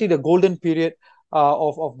that was actually the golden period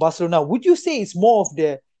of Barcelona. Would you say it's more of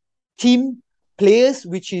the team players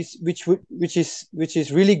which is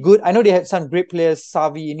really good? I know they had some great players,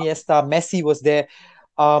 Xavi, Iniesta, Messi was there.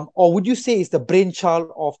 Or would you say it's the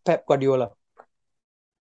brainchild of Pep Guardiola?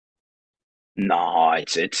 No,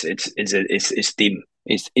 it's team.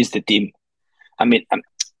 It's the team. I mean,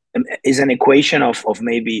 it's an equation of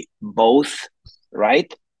maybe both,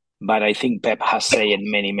 right? But I think Pep has said it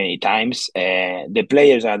many times. The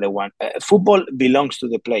players are the one. Football belongs to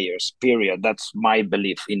the players. Period. That's my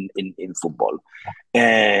belief in football.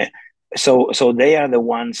 So they are the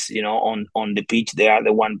ones, on the pitch. They are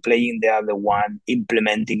the one playing. They are the one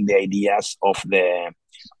implementing the ideas of the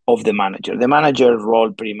manager. The manager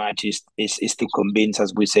role pretty much is to convince,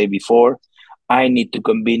 as we say before. I need to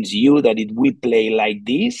convince you that if we play like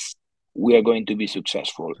this, we are going to be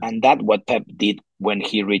successful. And that's what Pep did when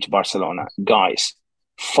he reached Barcelona. Guys,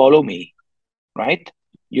 follow me, right?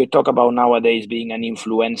 You talk about nowadays being an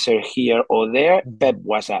influencer here or there. Pep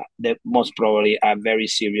was most probably a very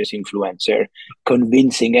serious influencer,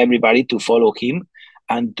 convincing everybody to follow him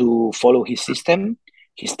and to follow his system,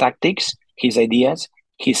 his tactics, his ideas,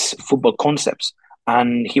 his football concepts.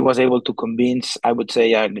 And he was able to convince, I would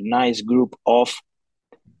say, a nice group of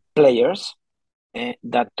players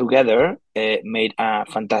that together made a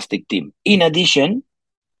fantastic team. In addition,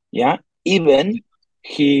 even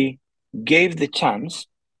he gave the chance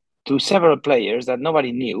to several players that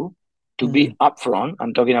nobody knew to be up front.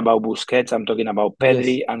 I'm talking about Busquets, I'm talking about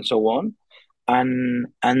Pedri, and so on.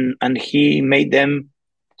 And he made them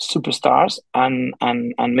superstars and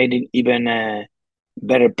made it even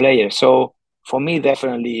better players. So for me,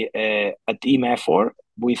 definitely a team effort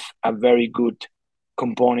with a very good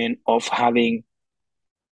component of having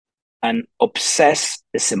an obsessed,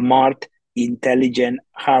 smart, intelligent,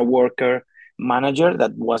 hard worker manager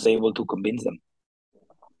that was able to convince them.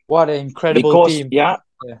 What an incredible team.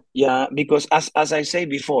 Yeah, because as I say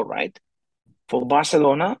before, right, for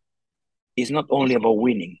Barcelona, it's not only about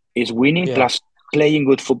winning. It's winning plus playing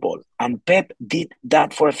good football. And Pep did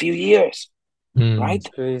that for a few years, right?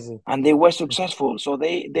 Crazy. And they were successful. So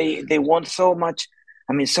they won so much,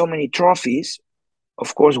 so many trophies,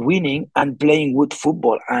 of course, winning and playing good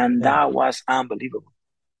football. And that was unbelievable.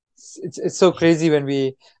 it's so crazy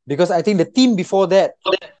because I think the team before that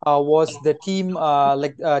was the team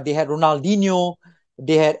they had Ronaldinho,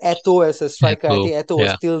 they had Eto'o as a striker. I Eto, think Eto'o was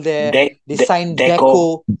yeah. still there. They De signed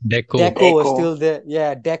Deco, Deco. Deco. Deco was Deco. still there.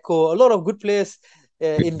 Yeah, Deco. A lot of good players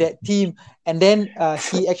in that team. And then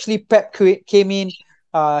he actually came in.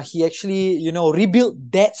 He actually rebuilt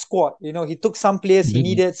that squad. He took some players he The,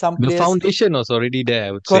 needed, some the players. foundation was already there,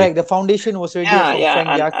 I would say. Correct. The foundation was already there Yeah, from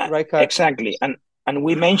yeah, Frank and Rijkaard. exactly, and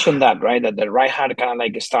we mentioned that, right? That the Rijkaard kind of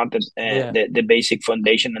like started Yeah. the basic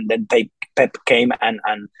foundation, and then Pep came and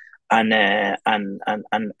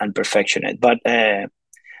perfection it. But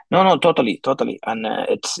no, totally, and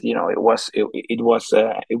it's it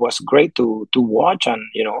was great to watch, and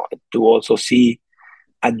to also see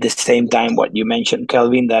at the same time what you mentioned,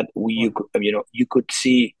 Kelvin, that you could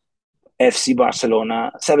see FC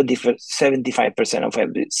Barcelona 75% of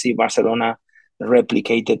FC Barcelona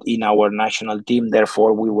replicated in our national team.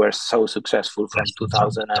 Therefore, we were so successful from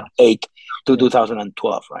 2008 to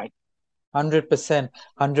 2012, right? 100%,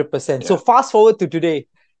 100%. So Yeah. fast forward to today.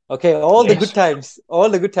 Okay, all the Yes. good times, all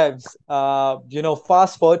the good times.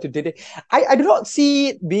 Fast forward to today. I do not see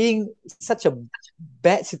it being such a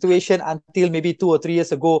bad situation until maybe 2 or 3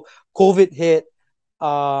 years ago. COVID hit,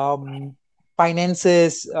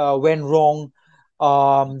 finances went wrong.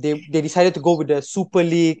 They decided to go with the Super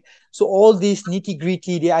League. So all these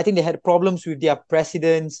nitty-gritty, I think they had problems with their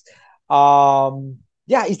presidents.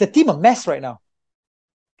 Yeah, is the team a mess right now?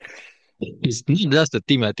 It's not just the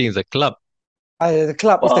team, I think it's the club. The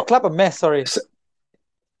club is the Well, club a mess? Sorry.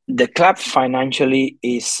 the club financially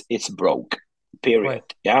it's broke. Period.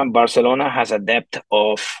 Right. Yeah, Barcelona has a debt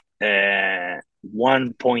of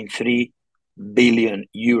 1.3 billion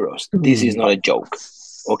euros. This is not a joke.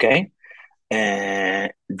 Okay,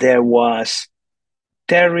 there was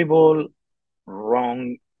terrible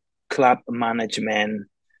wrong club management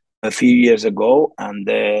a few years ago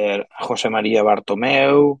under Jose Maria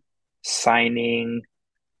Bartomeu, signing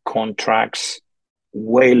contracts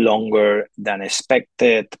way longer than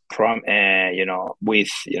expected, with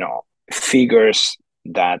figures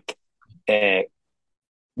that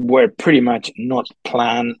were pretty much not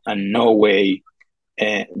planned, and no way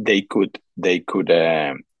they could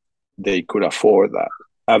afford that.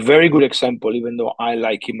 A very good example, even though I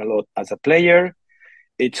like him a lot as a player,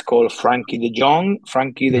 it's called Frankie de Jong.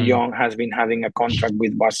 Frankie de Jong has been having a contract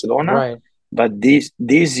with Barcelona, Right. but this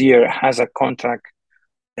year has a contract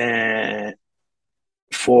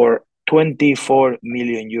for 24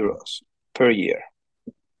 million euros per year,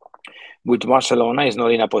 which Barcelona is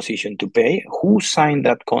not in a position to pay. Who signed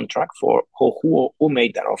that contract for? Who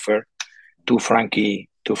made that offer to Frankie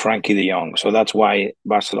de Jong? So that's why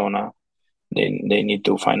Barcelona they need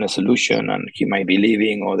to find a solution, and he might be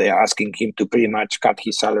leaving, or they're asking him to pretty much cut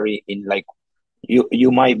his salary in, like,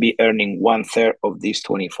 you might be earning 1/3 of these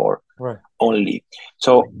 24 Right. only.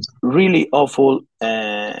 So really awful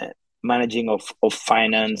managing of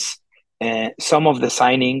finance. Some of the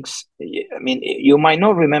signings, I mean, you might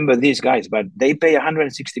not remember these guys, but they pay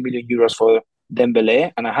 160 million euros for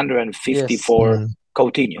Dembele and 150 Yes. for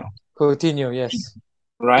Coutinho. Coutinho, yes.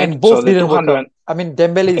 Right? And both So the didn't work 200, out. I mean,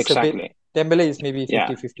 Dembele is exactly. Dembele is maybe Yeah.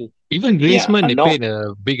 50-50. Even Griezmann, they and no, paid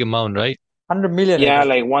a big amount, right? 100 million, I yeah, think.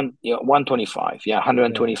 like 125,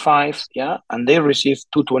 125, yeah, and they received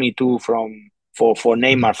 222 for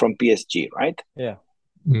Neymar from PSG, right? Yeah.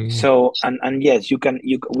 So and yes, we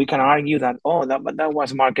can argue that but that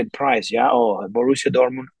was market price, yeah. Borussia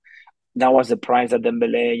Dortmund, that was the price that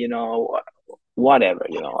Dembele, whatever,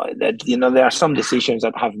 that there are some decisions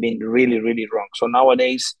that have been really, really wrong. So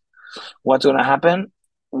nowadays, what's going to happen?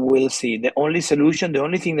 We'll see. The only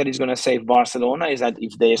thing that is going to save Barcelona is that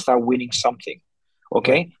if they start winning something,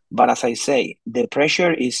 okay? Right. But as I say, the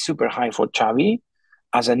pressure is super high for Xavi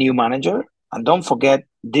as a new manager. And don't forget,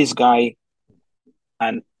 this guy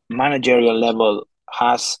and managerial level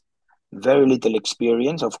has very little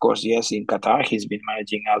experience. Of course, yes, in Qatar, he's been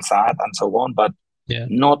managing Al Sadd and so on, but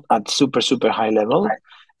not at super, super high level.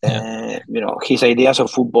 His ideas of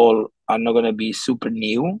football are not going to be super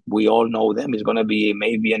new. We all know them. It's going to be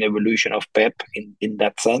maybe an evolution of Pep in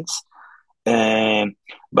that sense.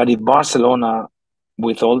 But if Barcelona,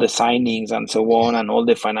 with all the signings and so on, and all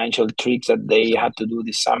the financial tricks that they had to do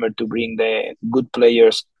this summer to bring the good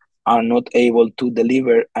players, are not able to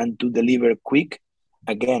deliver and to deliver quick,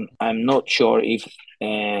 again, I'm not sure if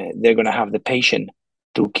they're going to have the patience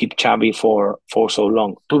to keep Xavi for so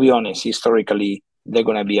long. To be honest, historically, they're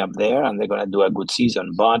going to be up there and they're going to do a good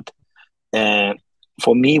season. But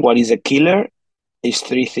for me, what is a killer is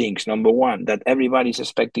three things. Number one, that everybody's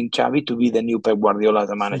expecting Xavi to be the new Pep Guardiola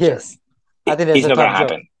as a manager. Yes. I think that's it's a not going tough to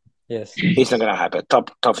job. happen. Yes. It's not gonna happen.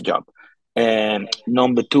 Tough job.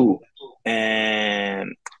 Number two, um,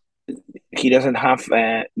 he doesn't have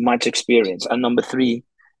much experience. And number three,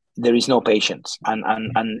 there is no patience.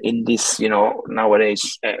 And in this,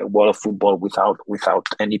 nowadays world of football, without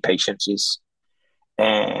any patience is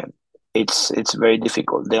uh, it's very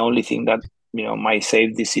difficult. The only thing that might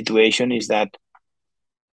save this situation is that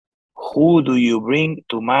who do you bring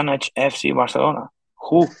to manage FC Barcelona?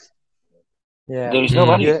 Who? Yeah. There is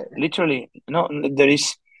nobody. Yeah. Literally, no. There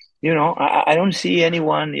is. I don't see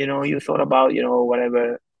anyone. You thought about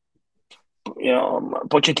whatever.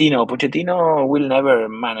 Pochettino. Pochettino will never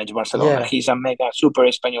manage Barcelona. Yeah. He's a mega super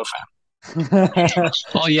Espanyol fan.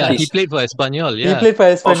 Oh yeah, he He's played for Espanyol. He Yeah, played for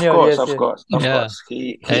of Espanyol. course, Yes. of Yes. course, of yeah. course.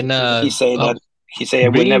 And He say that I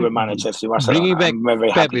will never manage FC bringing Barcelona. back I'm very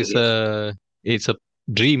Pep happy to is hear. it's a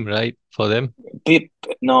dream, right, for them. Pep,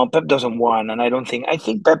 no, Pep doesn't want, and I don't think. I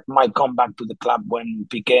think Pep might come back to the club when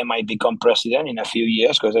Piqué might become president in a few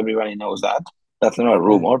years, because everybody knows that. That's not a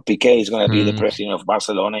rumor. Piqué is going to be the president of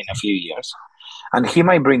Barcelona in a few years, and he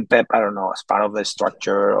might bring Pep. I don't know, as part of the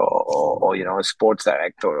structure, or a sports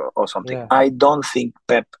director or something. Yeah. I don't think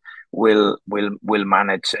Pep will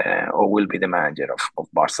manage or will be the manager of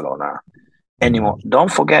Barcelona anymore.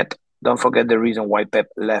 Don't forget the reason why Pep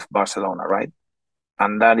left Barcelona, right?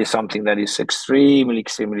 And that is something that is extremely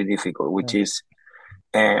difficult, which is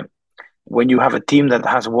when you have a team that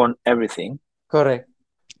has won everything. Correct.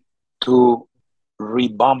 To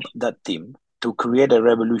revamp that team, to create a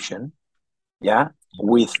revolution,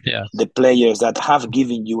 with the players that have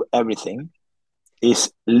given you everything,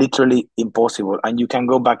 is literally impossible. And you can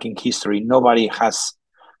go back in history. Nobody has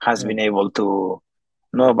been able to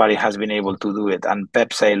do it. And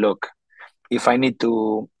Pep say, look, if I need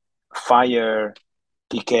to fire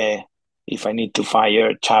Piqué, if I need to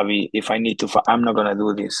fire Xavi, if I need to I'm not gonna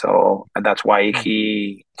do this. So that's why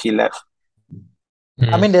he left.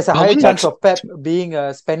 I mean, there's a higher chance of Pep being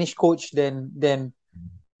a Spanish coach than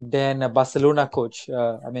a Barcelona coach.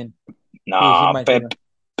 I mean, no, he might,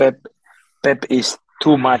 Pep is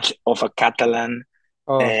too much of a Catalan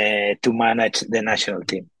Oh. to manage the national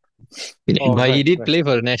team. But he did play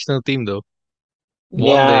for the national team, though. Yeah,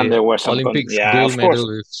 Won and the there were some Olympics of gold course. medal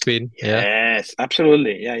with Spain. Yes,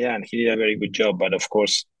 absolutely. Yeah, and he did a very good job. But of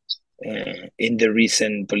course, in the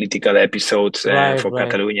recent political episodes for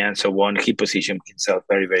Catalonia and so on, he positioned himself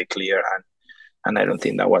very, very clear, and I don't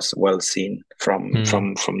think that was well seen from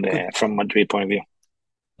Madrid point of view.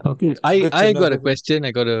 Okay, I got a question.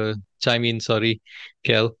 I got to chime in. Sorry,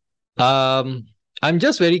 Kel. I'm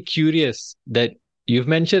just very curious that you've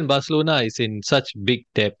mentioned Barcelona is in such big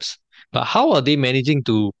debts, but how are they managing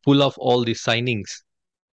to pull off all these signings?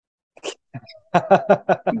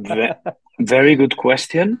 Very good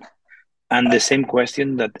question, and the same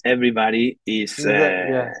question that everybody is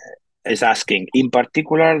asking. In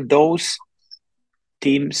particular, those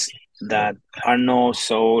teams that are not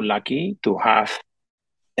so lucky to have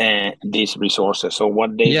these resources. So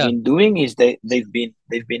what they've been doing is they've been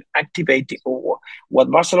activating. What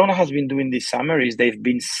Barcelona has been doing this summer is they've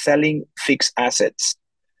been selling fixed assets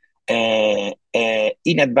in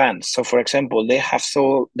advance. So, for example, they have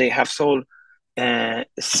sold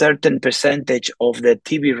certain percentage of the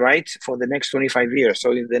TV rights for the next 25 years.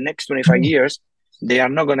 So in the next 25 years, they are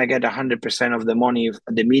not going to get 100% of the money,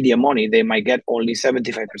 the media money. They might get only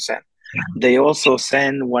 75%. They also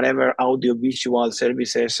send whatever audiovisual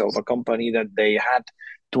services of a company that they had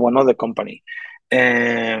to another company.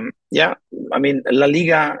 I mean, La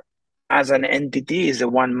Liga as an entity is the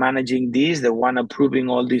one managing this, the one approving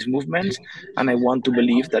all these movements. And I want to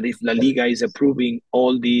believe that if La Liga is approving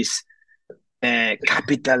all these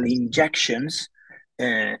capital injections,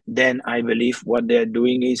 then I believe what they're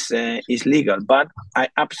doing is legal. But I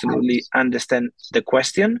absolutely understand the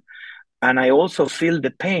question. And I also feel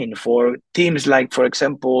the pain for teams like, for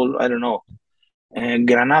example, I don't know,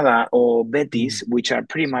 Granada or Betis, which are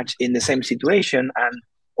pretty much in the same situation. And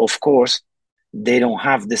of course, they don't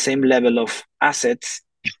have the same level of assets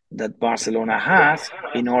that Barcelona has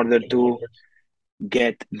in order to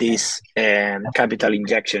get these capital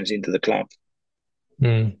injections into the club.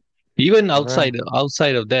 Even outside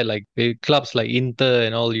of that, like clubs like Inter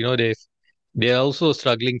and all, they're also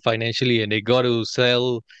struggling financially, and they got to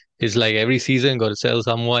sell. It's like every season got to sell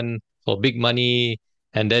someone for big money,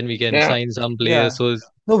 and then we can sign some players. So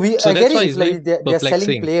I get it. why It's like they're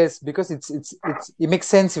selling players because it makes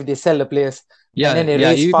sense if they sell the players. Yeah, and then they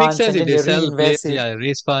raise it funds, makes sense and if then they they sell players. reinvest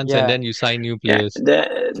Raise funds, and then you sign new players.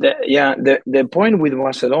 The point with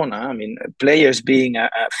Barcelona, I mean, players being a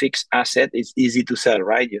fixed asset, it's easy to sell,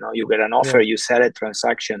 right? You get an offer, you sell it,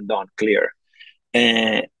 transaction done, clear.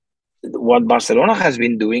 what Barcelona has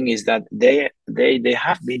been doing is that they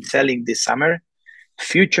have been selling this summer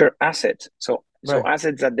future assets. So Right.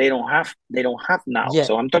 assets that they don't have now. Yeah.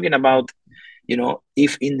 So I'm talking about,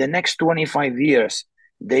 if in the next 25 years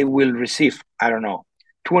they will receive, I don't know,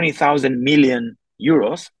 20,000 million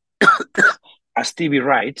euros as TV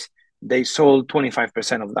rights, they sold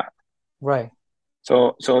 25% of that. Right.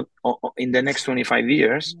 So in the next 25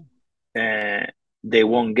 years, they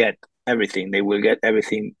won't get everything. They will get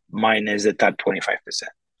everything minus the top 25%.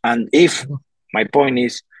 And my point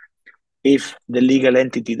is, if the legal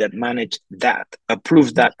entity that managed that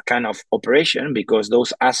approves that kind of operation, because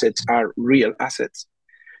those assets are real assets,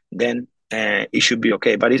 then it should be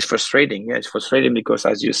okay. But it's frustrating. Yeah, it's frustrating because,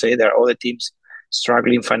 as you say, there are other teams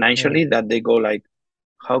struggling financially that they go like,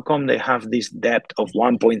 how come they have this debt of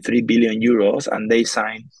 1.3 billion euros and they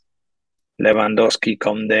sign Lewandowski,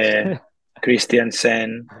 Conde,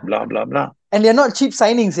 Christiansen, blah, blah, blah. And they're not cheap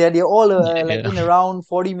signings, yeah. They're all like in around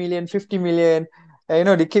 40 million, 50 million.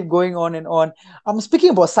 They keep going on and on.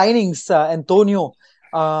 Speaking about signings, Antonio,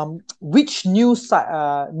 which new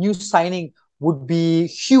signing would be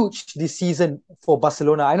huge this season for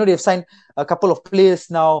Barcelona? I know they've signed a couple of players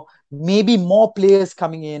now, maybe more players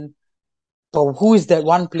coming in. But who is that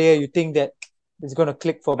one player you think that is going to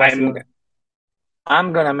click for Barcelona?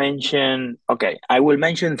 I'm going to mention, I will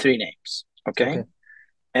mention 3 names, okay?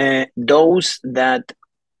 Those that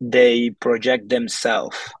they project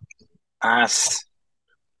themselves as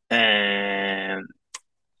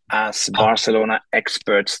Barcelona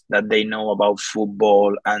experts, that they know about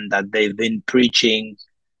football and that they've been preaching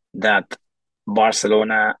that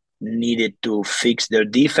Barcelona needed to fix their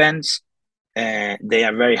defense. They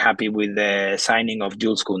are very happy with the signing of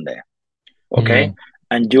Jules Koundé. Okay.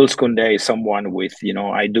 And Jules Koundé is someone with,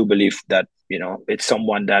 I do believe that, it's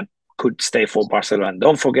someone that could stay for Barcelona.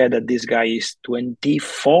 Don't forget that this guy is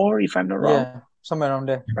 24, if I'm not wrong. Yeah, somewhere around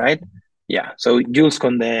there. Right? Yeah. So Jules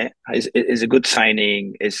Koundé is a good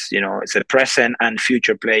signing. It's a present and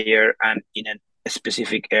future player, and in a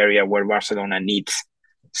specific area where Barcelona needs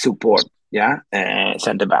support. Yeah.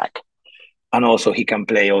 Centre back. And also he can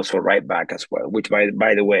play also right back as well, which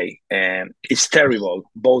by the way, it's terrible.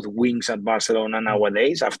 Both wings at Barcelona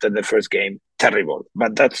nowadays after the first game, terrible.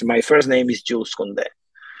 But that's my first name is Jules Koundé.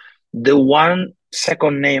 The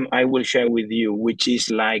second name I will share with you, which is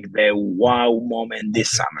like the wow moment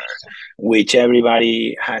this summer, which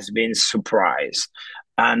everybody has been surprised.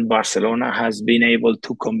 And Barcelona has been able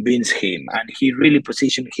to convince him. And he really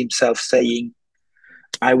positioned himself saying,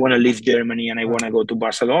 I want to leave Germany and I want to go to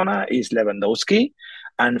Barcelona, is Lewandowski.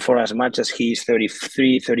 And for as much as he's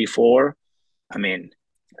 33, 34, I mean,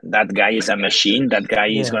 that guy is a machine. That guy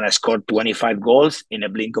is going to score 25 goals in a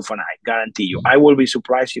blink of an eye, guarantee you. I will be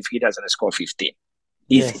surprised if he doesn't score 15.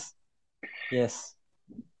 Easy. Yes.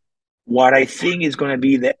 What I think is going to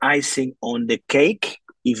be the icing on the cake,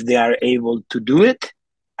 if they are able to do it,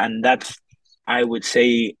 and that's, I would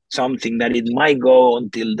say, something that it might go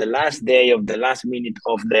until the last day of the last minute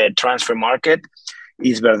of the transfer market,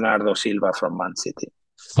 is Bernardo Silva from Man City.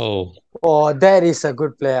 Oh, that is a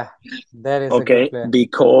good player. That is a good player.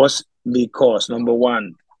 Because number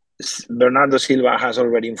one, Bernardo Silva has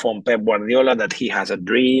already informed Pep Guardiola that he has a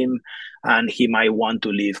dream and he might want to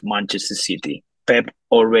leave Manchester City. Pep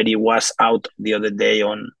already was out the other day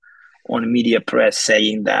on media press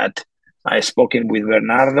saying that I've spoken with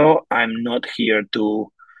Bernardo. I'm not here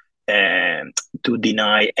to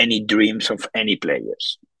deny any dreams of any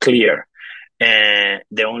players. Clear.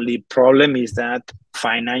 The only problem is that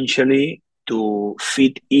financially, to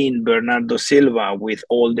fit in Bernardo Silva with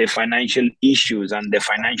all the financial issues and the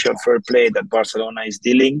financial fair play that Barcelona is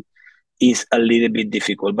dealing, is a little bit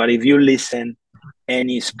difficult. But if you listen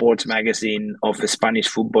any sports magazine of Spanish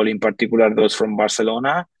football, in particular those from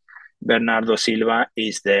Barcelona, Bernardo Silva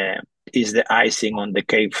is the icing on the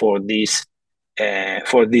cake for this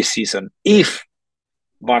season. If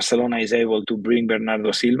Barcelona is able to bring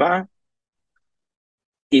Bernardo Silva,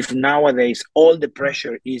 if nowadays all the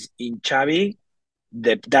pressure is in Xavi,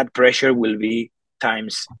 that pressure will be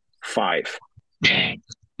times 5.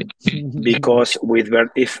 Because with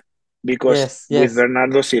Bernardo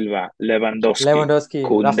Silva, Lewandowski,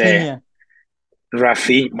 Koundé,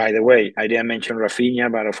 Rafinha. By the way, I didn't mention Rafinha,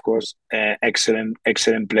 but of course,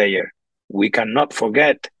 excellent player. We cannot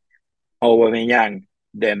forget Aubameyang,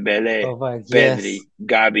 Dembele, Pedri,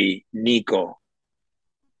 Gavi, Nico.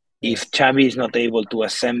 If Xavi is not able to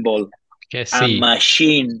assemble a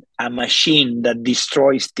machine that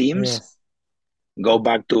destroys teams, go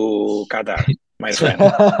back to Qatar, my friend.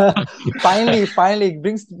 Finally,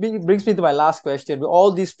 brings me to my last question. With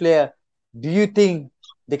all these players, do you think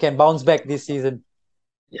they can bounce back this season?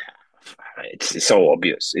 Yeah, It's so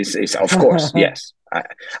obvious. It's of course, yes.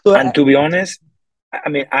 So, And to be honest, I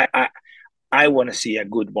mean, I want to see a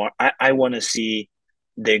good one. I want to see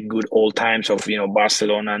the good old times of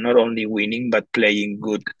Barcelona, not only winning but playing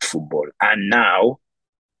good football. And now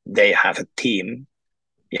they have a team,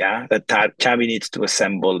 yeah. That Xavi needs to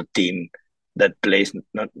assemble a team that plays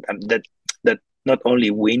that not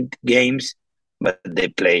only win games but they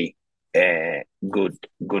play good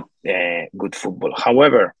football.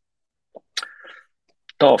 However,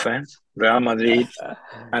 tough, eh? Real Madrid,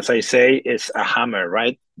 as I say, is a hammer,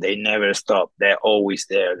 right? They never stop. They're always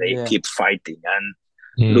there. They keep fighting. And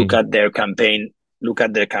look at their campaign. Look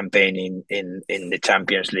at their campaign in the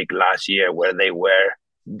Champions League last year, where they were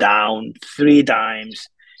down 3 times.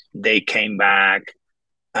 They came back,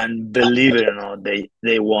 and believe it or not,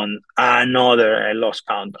 they won another. I lost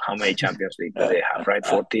count how many Champions League do they have, right?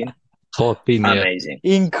 14. 14, yeah. Amazing.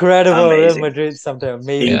 Incredible. Amazing. Real Madrid, sometimes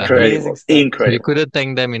amazing. Incredible. Amazing You couldn't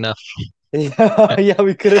thank them enough. Yeah,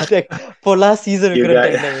 we couldn't thank for last season. We couldn't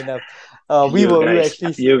thank them enough. We were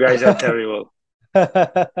actually. You guys are terrible.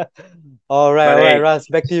 All right, Ras,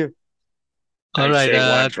 back to you. All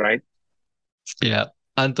right, right? Yeah,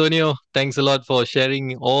 Antonio, thanks a lot for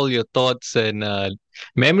sharing all your thoughts and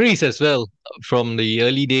memories as well from the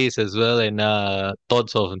early days as well, and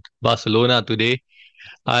thoughts of Barcelona today.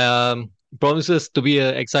 I promises to be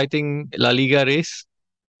an exciting La Liga race.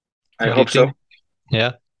 I hope so.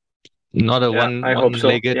 Yeah, not a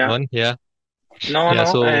one-legged one. Yeah. No.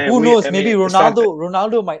 So who knows? Maybe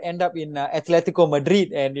Ronaldo might end up in Atletico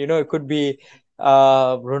Madrid, and it could be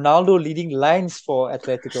Ronaldo leading lines for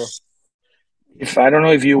Atletico. If I don't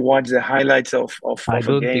know if you watched the highlights of I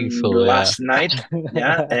a game last night,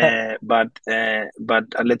 but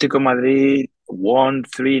Atletico Madrid won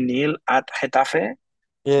 3-0 at Getafe,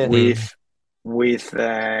 with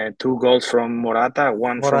 2 goals from Morata,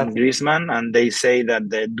 one from Griezmann, and they say that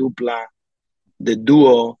the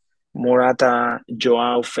duo Morata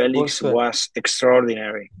Joao Felix was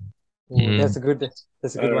extraordinary. That's a good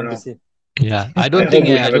one to see. Yeah, I don't think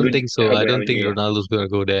so. I don't think Ronaldo's gonna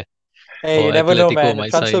go there. Hey, you never know, man. The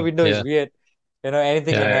transfer window is weird.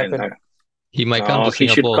 Anything can happen. He might come to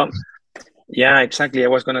Singapore. Yeah, exactly. I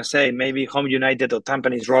was gonna say maybe Home United or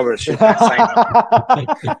Tampines Rovers should sign him.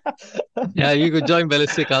 Yeah, you could join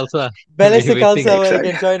Ballistic Alsa. Ballistic Alsa, where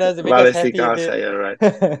you can join us. Ballistic Alsa, you're right.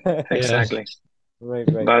 Exactly. Right.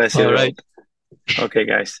 All right. Okay,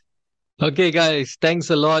 guys. Okay, guys.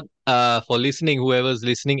 Thanks a lot for listening. Whoever's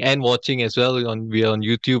listening and watching as well. We are on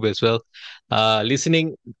YouTube as well.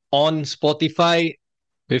 Listening on Spotify.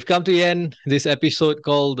 We've come to the end this episode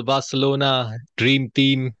called the Barcelona Dream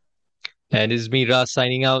Team. And this is me, Ras,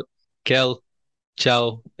 signing out. Kel,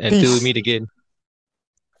 ciao. Until we meet again.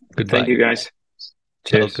 Goodbye. Thank you, guys.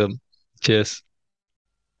 Cheers. Welcome. Cheers.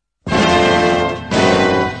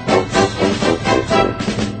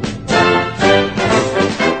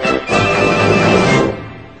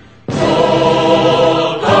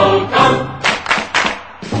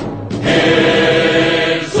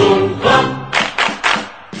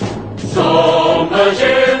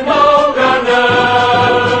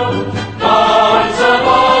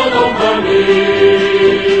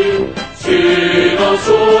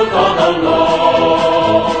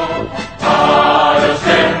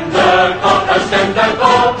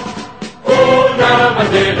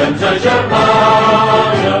 Treasure